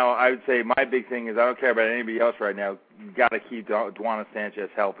right now I would say my big thing is I don't care about anybody else right now. You've got to keep Duana Sanchez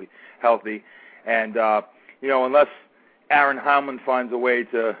healthy. And, unless Aaron Heilman finds a way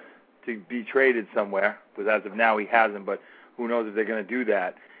to be traded somewhere, because as of now he hasn't, but who knows if they're going to do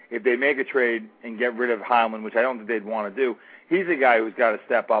that. If they make a trade and get rid of Heilman, which I don't think they'd want to do, he's a guy who's got to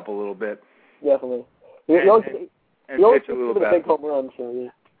step up a little bit. Definitely. And pitch a little better. Big home run, so yeah.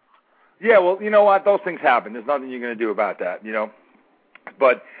 Yeah, well, you know what? Those things happen. There's nothing you're going to do about that,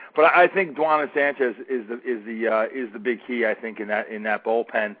 But I think Duana Sanchez is the big key. I think in that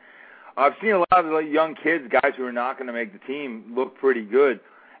bullpen. I've seen a lot of the young kids, guys who are not going to make the team, look pretty good,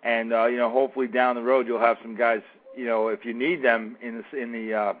 and hopefully down the road you'll have some guys. If you need them down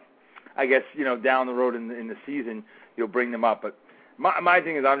the road in the season, you'll bring them up. But my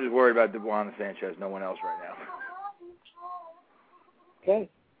thing is, I'm just worried about Duana Sanchez. No one else right now. Okay.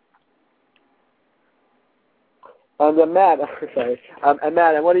 And Matt,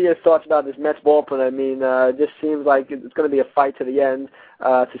 and what are your thoughts about this Mets bullpen? I mean, it just seems like it's going to be a fight to the end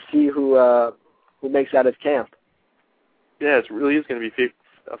to see who makes out his camp. Yeah, it really is going to be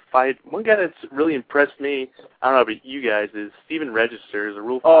a fight. One guy that's really impressed me, I don't know about you guys, is Steven Register, is a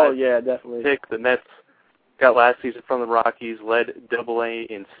Rule 5 Oh, yeah, definitely. pick. The Mets got last season from the Rockies, led Double-A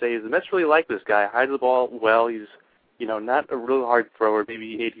in saves. The Mets really like this guy. Hides the ball well. He's, not a real hard thrower,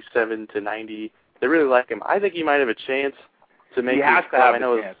 maybe 87 to 90. They really like him. I think he might have a chance to make. He has to have a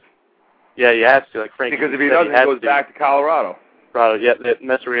chance. Yeah, he has to, like Frankie. Because if he doesn't, he goes back to Colorado. Right. Yeah, the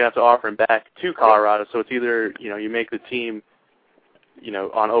Mets are going to have to offer him back to Colorado. So it's either you make the team,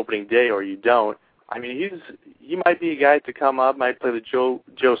 on opening day, or you don't. I mean, he might be a guy to come up. Might play the Joe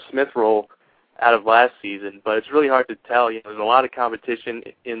Smith role out of last season, but it's really hard to tell. There's a lot of competition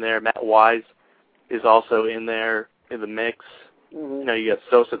in there. Matt Wise is also in there in the mix. Mm-hmm. You got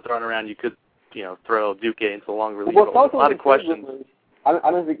Sosa thrown around. You could throw Duque into the long relief. A lot of questions. I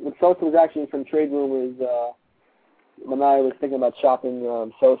don't think Sosa was actually from trade rumors when I was thinking about shopping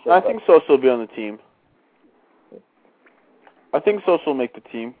Sosa. I think Sosa will be on the team. I think Sosa will make the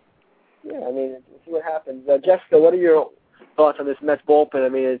team. Yeah, I mean, we'll see what happens. Jessica, what are your thoughts on this Mets bullpen? I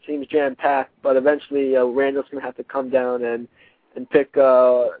mean, it seems jam-packed, but eventually Randall's going to have to come down and pick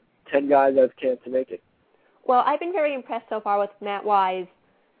 10 guys that have a chance to make it. Well, I've been very impressed so far with Matt Wise,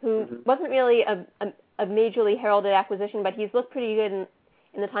 who wasn't really a majorly heralded acquisition, but he's looked pretty good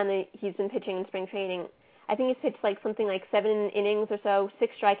in the time that he's been pitching in spring training. I think he's pitched something like 7 innings or so,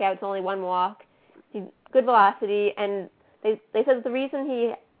 6 strikeouts, only 1 walk. He's good velocity, and they said that the reason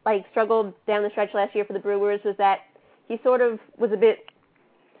he struggled down the stretch last year for the Brewers was that he sort of was a bit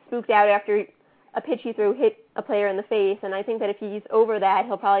spooked out after a pitch he threw hit a player in the face, and I think that if he's over that,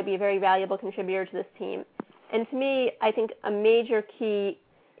 he'll probably be a very valuable contributor to this team. And to me, I think a major key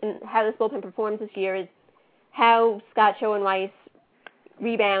in how this bullpen performs this year is how Scott Schoenweiss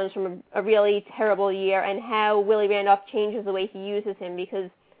rebounds from a really terrible year and how Willie Randolph changes the way he uses him, because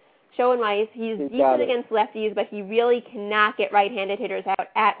Schoenweiss, he's decent against lefties, but he really cannot get right-handed hitters out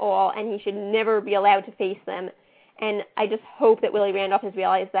at all, and he should never be allowed to face them. And I just hope that Willie Randolph has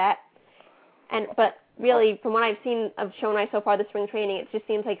realized that. But really, from what I've seen of Schoenweiss so far this spring training, it just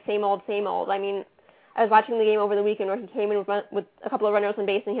seems like same old, same old. I mean, I was watching the game over the weekend where he came in with a couple of runners on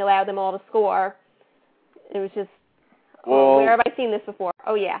base and he allowed them all to score. It was just, where have I seen this before?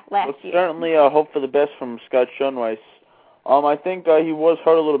 Oh, yeah, last year. Certainly hope for the best from Scott Schoenweiss. I think he was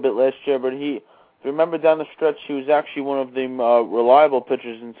hurt a little bit last year, but if you remember down the stretch, he was actually one of the reliable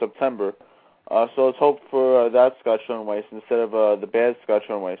pitchers in September. So let's hope for that Scott Schoenweiss instead of the bad Scott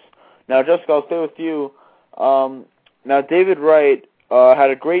Schoenweiss. Now, Jessica, I'll stay with you. Now, David Wright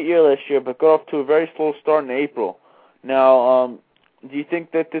had a great year last year, but got off to a very slow start in April. Now, do you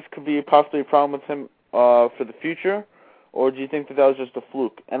think that this could be possibly a problem with him for the future, or do you think that was just a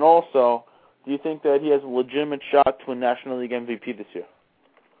fluke? And also, do you think that he has a legitimate shot to win National League MVP this year?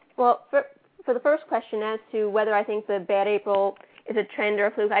 Well, for the first question as to whether I think the bad April is a trend or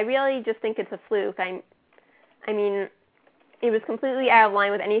a fluke, I really just think it's a fluke. I mean, it was completely out of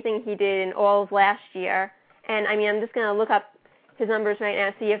line with anything he did in all of last year. And, I mean, I'm just going to look up his numbers right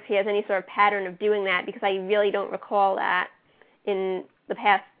now, see if he has any sort of pattern of doing that, because I really don't recall that in the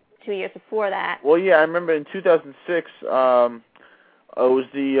past 2 years before that. Well, yeah, I remember in 2006, it was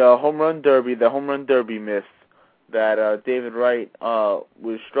the home run derby myth that David Wright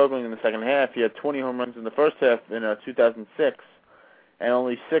was struggling in the second half. He had 20 home runs in the first half in 2006, and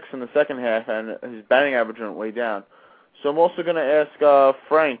only 6 in the second half, and his batting average went way down. So I'm also going to ask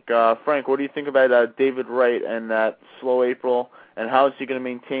Frank. Frank, what do you think about David Wright and that slow April, and how is he going to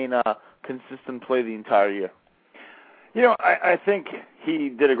maintain consistent play the entire year? You know, I think he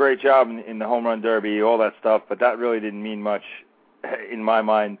did a great job in the home run derby, all that stuff, but that really didn't mean much in my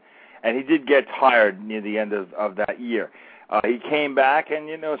mind. And he did get tired near the end of that year. He came back, and,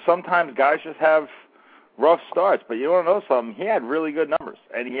 you know, sometimes guys just have rough starts. But you want to know something? He had really good numbers.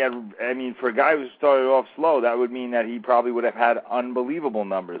 And he had, I mean, for a guy who started off slow, that would mean that he probably would have had unbelievable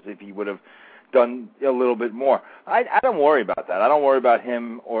numbers if he would have done a little bit more. I don't worry about that. I don't worry about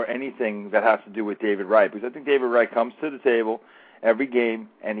him or anything that has to do with David Wright, because I think David Wright comes to the table every game,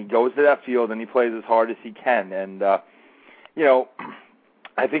 and he goes to that field, and he plays as hard as he can. And, you know,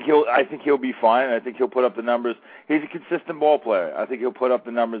 I think he'll be fine. I think he'll put up the numbers. He's a consistent ball player. I think he'll put up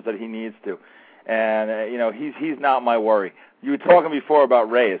the numbers that he needs to. And, you know, he's not my worry. You were talking before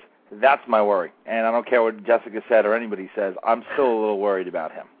about Reyes. That's my worry. And I don't care what Jessica said or anybody says. I'm still a little worried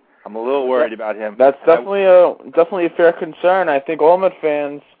about him. I'm a little worried about him. That's definitely a fair concern. I think all Met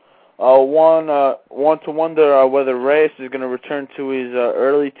fans want to wonder whether Reyes is going to return to his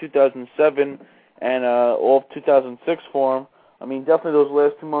early 2007 and all of 2006 form. I mean, definitely those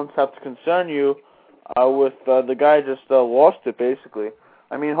last 2 months have to concern you with the guy just lost it, basically.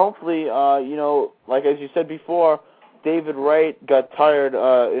 I mean, hopefully, you know, like as you said before, David Wright got tired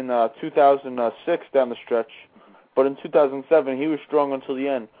in 2006 down the stretch, but in 2007 he was strong until the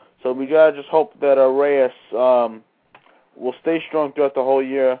end. So we gotta just hope that Reyes will stay strong throughout the whole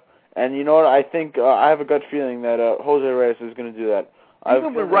year. And you know what? I think I have a gut feeling that Jose Reyes is going to do that.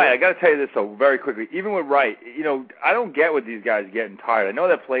 Even with Wright, I got to tell you this though, very quickly. Even with Wright, you know, I don't get what these guys are getting tired. I know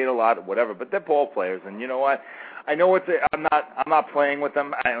they're playing a lot, whatever, but they're ball players, and you know what? I know I'm not playing with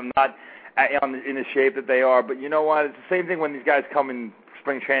them. I'm not in the shape that they are. But you know what? It's the same thing when these guys come in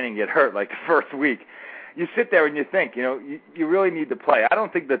spring training and get hurt like the first week. You sit there and you think, you know, you really need to play. I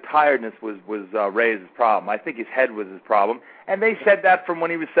don't think the tiredness was Reyes' problem. I think his head was his problem. And they said that from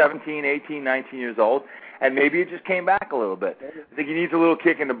when he was 17, 18, 19 years old. And maybe it just came back a little bit. I think he needs a little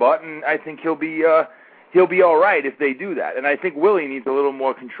kick in the butt, and I think he'll be all right if they do that. And I think Willie needs a little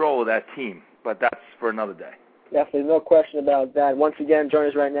more control of that team. But that's for another day. Definitely, no question about that. Once again, join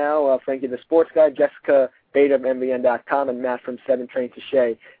us right now, Frankie the Sports Guy, Jessica Beta of MVN.com, and Matt from 7 Train to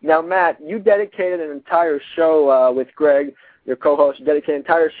Shea. Now, Matt, you dedicated an entire show with Greg, your co-host. You dedicated an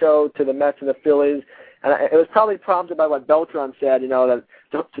entire show to the Mets and the Phillies. And it was probably prompted by what Beltran said, you know,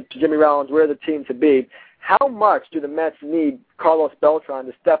 that to Jimmy Rollins, we're the team to beat. How much do the Mets need Carlos Beltran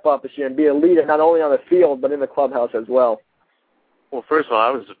to step up this year and be a leader not only on the field but in the clubhouse as well? Well, first of all, I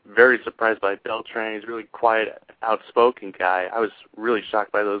was very surprised by Beltran. He's a really quiet, outspoken guy. I was really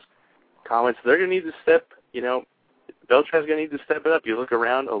shocked by those comments. They're going to need to step, you know, Beltran's going to need to step it up. You look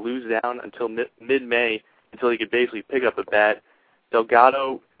around, a lose down until mid-May until he could basically pick up a bat.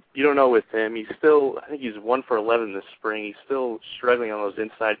 Delgado, you don't know with him. He's still, I think he's 1 for 11 this spring. He's still struggling on those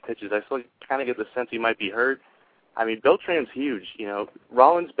inside pitches. I still kind of get the sense he might be hurt. I mean, Beltran's huge. You know,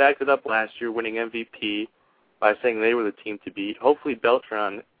 Rollins backed it up last year, winning MVP by saying they were the team to beat. Hopefully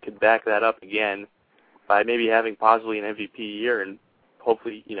Beltran could back that up again by maybe having possibly an MVP year and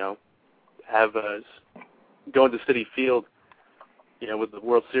hopefully, you know, have go into Citi Field, you know, with the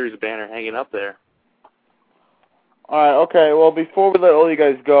World Series banner hanging up there. All right, okay. Well, before we let all you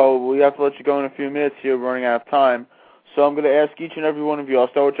guys go, we have to let you go in a few minutes here. We're running out of time. So I'm going to ask each and every one of you. I'll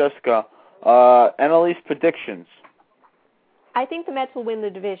start with Jessica. NL East predictions. I think the Mets will win the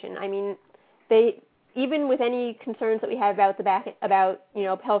division. I mean, even with any concerns that we have about you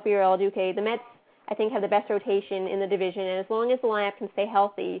know, Pelfrey or El Duque, the Mets, I think, have the best rotation in the division. And as long as the lineup can stay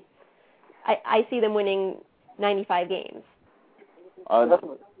healthy, I see them winning 95 games.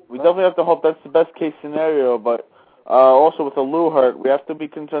 We definitely have to hope that's the best case scenario, but also with the Lou hurt, we have to be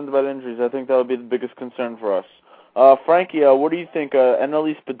concerned about injuries. I think that would be the biggest concern for us. Frankie, what do you think?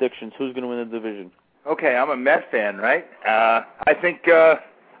 NL East predictions. Who's going to win the division? Okay, I'm a Mets fan, right? I think the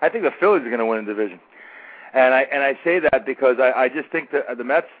Phillies are going to win the division, and I say that because I just think that the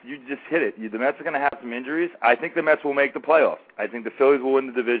Mets. You just hit it. The Mets are going to have some injuries. I think the Mets will make the playoffs. I think the Phillies will win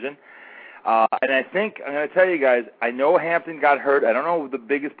the division. And I think, I'm going to tell you guys, I know Hampton got hurt. I don't know the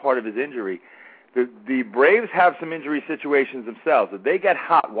biggest part of his injury. The Braves have some injury situations themselves. If they get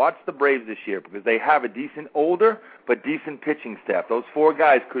hot, watch the Braves this year because they have a decent older but decent pitching staff. Those 4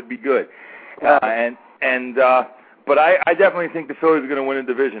 guys could be good. But I definitely think the Phillies are going to win a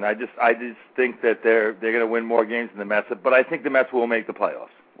division. I just think that they're going to win more games than the Mets. But I think the Mets will make the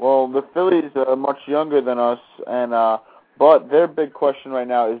playoffs. Well, the Phillies are much younger than us, and but their big question right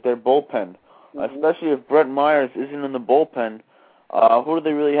now is their bullpen. Especially if Brett Myers isn't in the bullpen, who do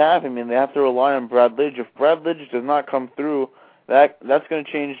they really have? I mean, they have to rely on Brad Lidge. If Brad Lidge does not come through, that's going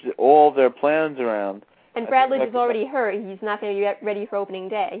to change all their plans around. And Brad Lidge is already hurt. He's not going to be ready for opening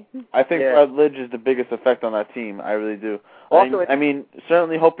day. I think Brad Lidge is the biggest effect on that team. I really do. Also, I mean,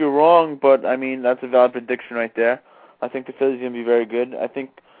 certainly hope you're wrong, but I mean that's a valid prediction right there. I think the Phillies are going to be very good. I think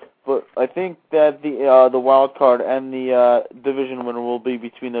that the wild card and the division winner will be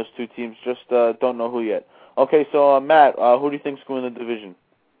between those two teams. Just don't know who yet. Okay, so Matt, who do you think's going to win the division?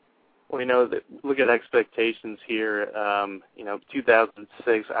 Well, look at expectations here. 2006,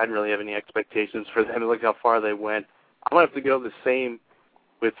 I didn't really have any expectations for them. Look how far they went. I'm going to have to go the same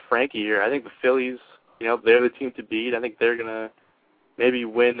with Frankie here. I think the Phillies, they're the team to beat. I think they're going to maybe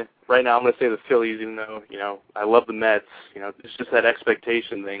win. Right now, I'm going to say the Phillies, even though, I love the Mets. It's just that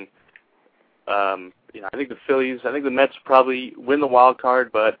expectation thing. I think the Mets probably win the wild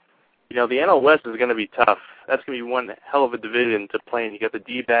card, but, the NL West is going to be tough. That's going to be one hell of a division to play in. You got the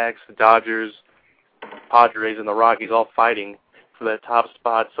D-backs, the Dodgers, Padres, and the Rockies all fighting for that top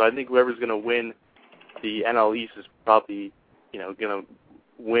spot. So I think whoever's going to win the NL East is probably, going to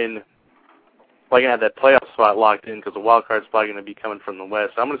win. Probably going to have that playoff spot locked in because the wild card's probably going to be coming from the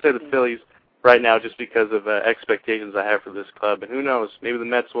West. So I'm going to say the Phillies right now just because of expectations I have for this club. And who knows, maybe the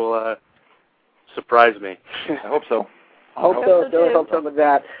Mets will surprise me. I hope so. I hope so. Really hope so with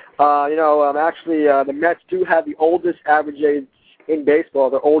that. Actually, the Mets do have the oldest average age in baseball.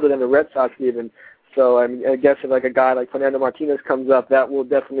 They're older than the Red Sox even. So I guess if like a guy like Fernando Martinez comes up, that will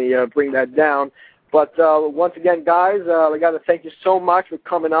definitely bring that down. But once again, guys, we got to thank you so much for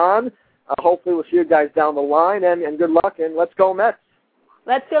coming on. Hopefully we'll see you guys down the line, and good luck, and let's go Mets.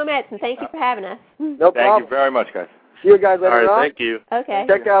 Let's go Mets, and thank you for having us. No problem. Thank you very much, guys. See you guys later on. All right, thank you. Okay.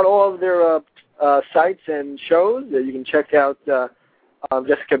 Check out all of their sites and shows. You can check out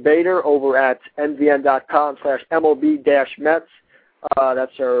Jessica Bader over at nvn.com/MLB-Mets.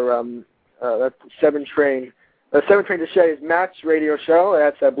 That's our that's 7 Train. 7 Train to Shea is Matt's radio show.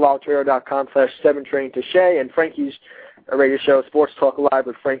 That's at blogtalkradio.com/7 Train to Shea. And Frankie's radio show, Sports Talk Live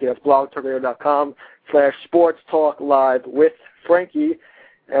with Frankie. That's blogtalkradio.com/Sports Talk Live with Frankie.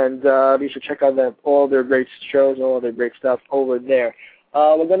 And you should check out all their great shows and all their great stuff over there.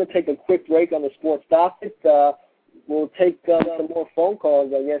 We're going to take a quick break on the Sports Docket. We'll take some more phone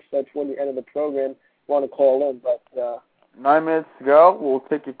calls, I guess, toward the end of the program. Want to call in, but 9 minutes to go. We'll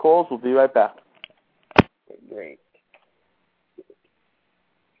take your calls. We'll be right back. Great.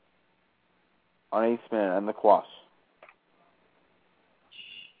 On Aceman and the Kwass.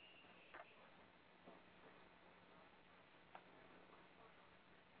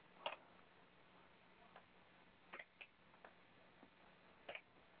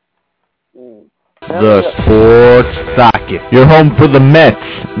 The Sports Docket. Your home for the Mets,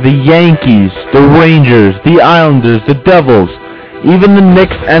 the Yankees, the Rangers, the Islanders, the Devils, even the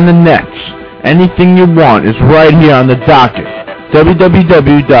Knicks and the Nets. Anything you want is right here on the docket.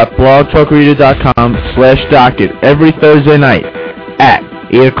 www.blogtalkradio.com/docket every Thursday night at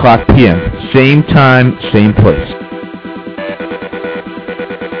 8 o'clock p.m. Same time, same place.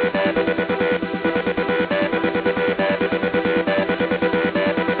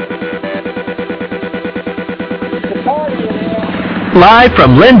 Live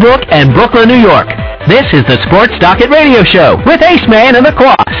from Lynbrook and Brooklyn, New York, this is the Sports Docket Radio Show with Aceman and the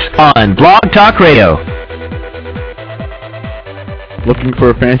Kwass on Blog Talk Radio. Looking for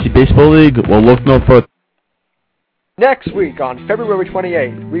a fantasy baseball league? Well, look no further. Next week on February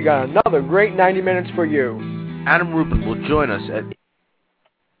 28th, we got another great 90 minutes for you. Adam Rubin will join us at...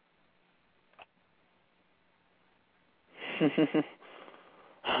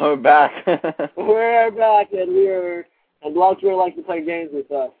 We're back. We're back, and Blog Talk likes to play games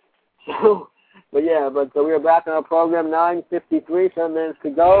with us. So, we are back on our program, 9:53, 7 minutes to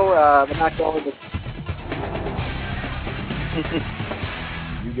go. We're not going to...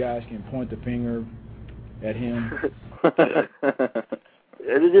 You guys can point the finger at him. Just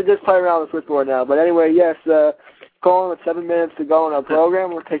play around with the switchboard now. But anyway, yes, calling with 7 minutes to go on our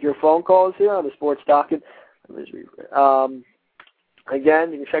program. We'll take your phone calls here on the Sports Docket.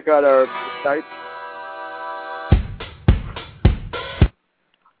 Again, you can check out our site.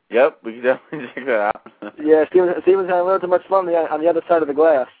 Yep, we can definitely check that out. Yeah, Steven's having a little too much fun on the other side of the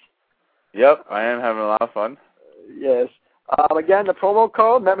glass. Yep, I am having a lot of fun. Yes. Again, the promo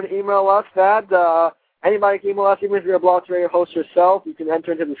code, remember to email us that. Anybody can email us, even if you're a Blog Talk Radio host yourself. You can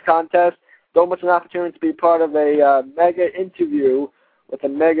enter into this contest. Don't miss an opportunity to be part of a mega interview with a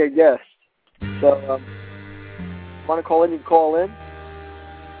mega guest. So, want to call in, you can call in.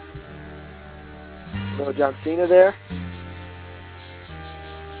 little John Cena there.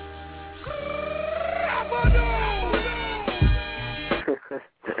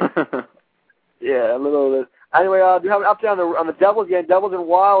 Yeah, a little. Anyway, do you have an update on the Devils game? Devils in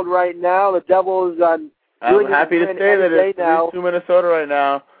Wild right now. The Devils. I'm happy to say that it's 3-2 Minnesota right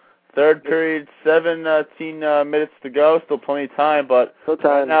now. Third period, 17 minutes to go. Still plenty of time, but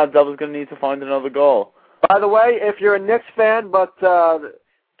right now Devils going to need to find another goal. By the way, if you're a Knicks fan but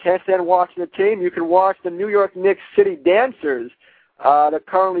can't stand watching the team, you can watch the New York Knicks City Dancers. They're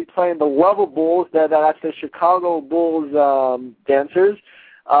currently playing the Level Bulls. That's the Chicago Bulls dancers.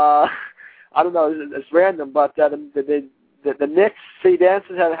 I don't know, it's random, but the Knicks City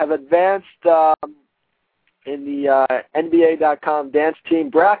Dancers have advanced in the NBA.com dance team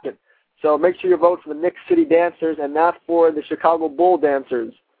bracket. So make sure you vote for the Knicks City Dancers and not for the Chicago Bull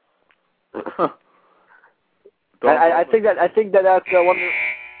Dancers. I think that's one.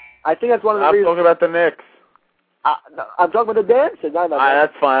 I think that's one of the reasons. I'm talking about the Knicks. I'm talking about the dancers.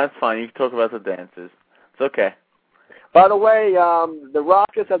 That's fine. That's fine. You can talk about the dancers. It's okay. By the way, the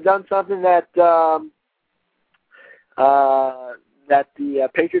Rockets have done something that the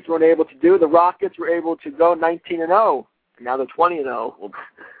Patriots weren't able to do. The Rockets were able to go 19-0. Now they're 20-0.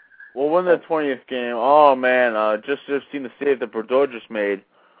 We'll win the 20th game. Oh man, just seen the save that Brodeur just made,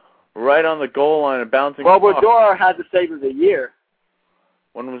 right on the goal line and bouncing. Well, Brodeur had the save of the year.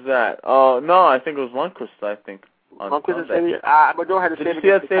 When was that? Oh no, I think it was Lundqvist. I think. Lundqvist Brodeur had the save. Did you see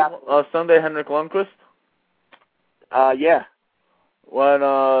that save Sunday, Henrik Lundqvist? Yeah. What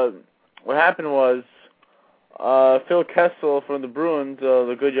happened was Phil Kessel from the Bruins,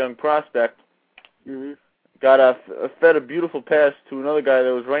 the good young prospect, got fed a beautiful pass to another guy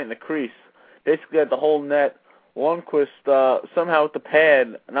that was right in the crease. Basically had the whole net. Lundqvist somehow with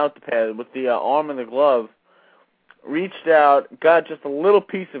the arm and the glove, reached out, got just a little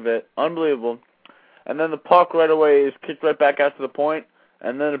piece of it, unbelievable, and then the puck right away is kicked right back out to the point,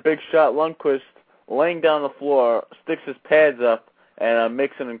 and then a big shot, Lundqvist, laying down the floor, sticks his pads up, and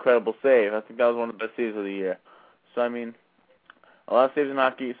makes an incredible save. I think that was one of the best saves of the year. So, I mean, a lot of saves in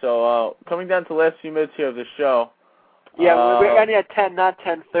hockey. So, coming down to the last few minutes here of the show. Yeah, we're ending at 10, not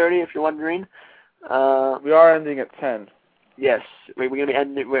 10:30, if you're wondering. We are ending at 10. Yes, we're going to be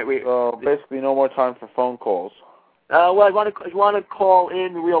ending. So, basically, no more time for phone calls. Well, I want to call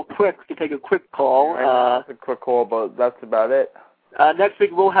in real quick to take a quick call. It's a quick call, but that's about it. Next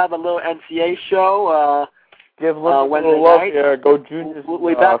week we'll have a little NCAA show. Give Wednesday love night. Here. Go Juniors. We'll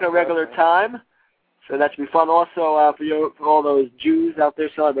be back at a regular time, so that should be fun. Also, for all those Jews out there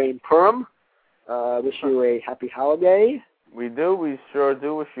celebrating Purim, wish you a happy holiday. We do. We sure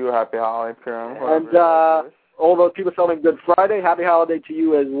do wish you a happy holiday, Purim. And all those people celebrating Good Friday, happy holiday to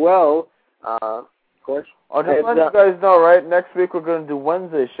you as well. Of course. I'll just let you guys know, right? Next week we're going to do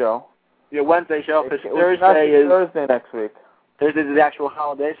Wednesday show. Yeah, Wednesday show. Because Thursday next week. Thursday is the actual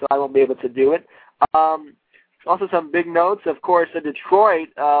holiday, so I won't be able to do it. Also, some big notes. Of course, Detroit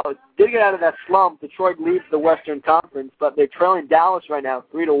did get out of that slump. Detroit leads the Western Conference, but they're trailing Dallas right now,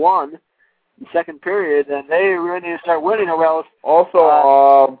 3-1 in the second period, and they really need to start winning, or else.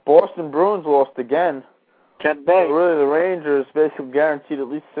 Also, Boston Bruins lost again. Kent Bay. So really, the Rangers basically guaranteed at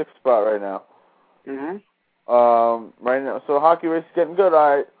least 6th spot right now. Right now, so hockey race is getting good.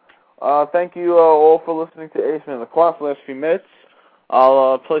 All right. Thank you all for listening to Aceman the Kwass the last few minutes.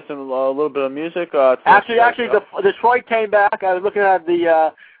 I'll play a little bit of music. Actually, Detroit came back. I was looking at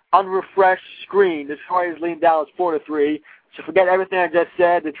the unrefreshed screen. Detroit is leading Dallas 4-3. So forget everything I just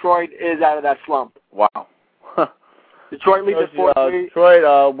said. Detroit is out of that slump. Wow. Detroit leads at 4-3.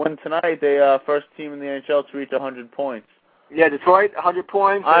 Detroit win tonight. They first team in the NHL to reach 100 points. Yeah, Detroit, 100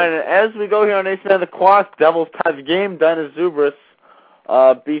 points. And as we go here on Aceman the Kwass, Devils tie the game. Dennis Zubris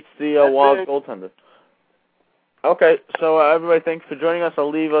beats the Wild goaltender. Okay, so everybody, thanks for joining us. I'll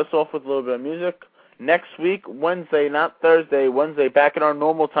leave us off with a little bit of music. Next week, Wednesday, not Thursday, Wednesday, back at our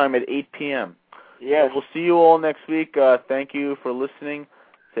normal time at 8 p.m. Yes. So we'll see you all next week. Thank you for listening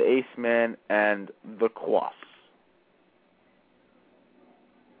to Aceman and the Kwass.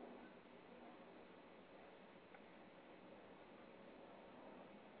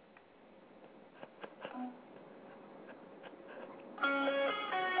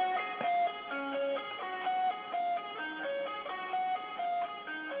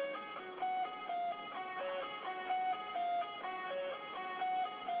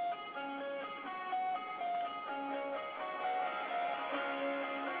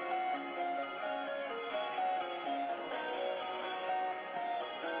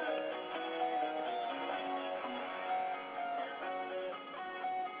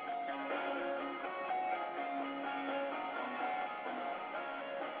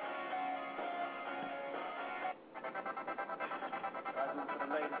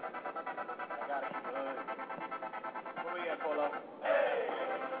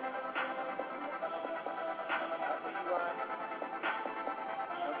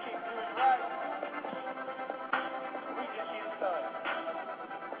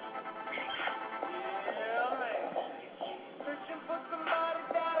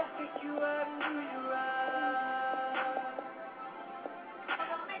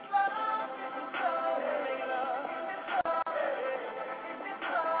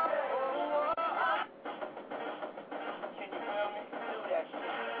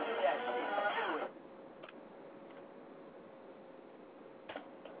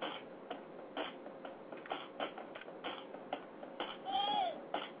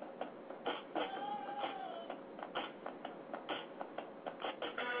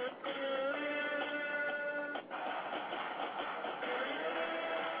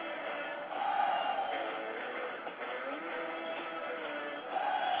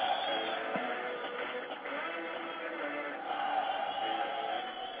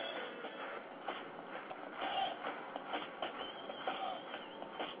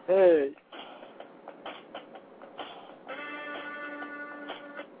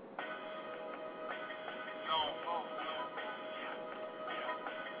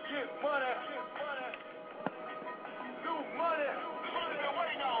 Get money. New money.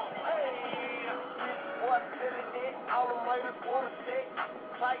 Hey, what feeling it? All the haters wanna stick.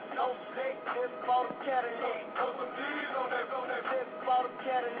 Tight, no stick. This for the Cadillac. Put some D's on that. This for the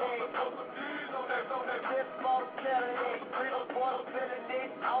Cadillac. Put some D's on that. This for the Cadillac. Real boy feeling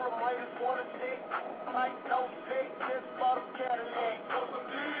it. All the haters wanna stick. Tight, no stick. This for the Cadillac. Put some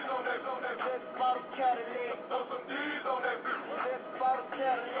D's on that. This for the Cadillac. Put some D's on that. This for the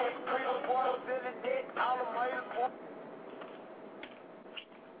Cadillac. Real boy feeling it. All the haters wanna.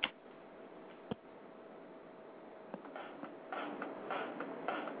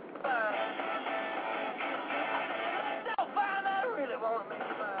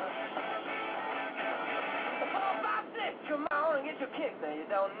 Come on and get your kicks now. You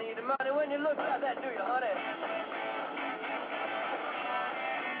don't need the money when you look like that, do you, honey?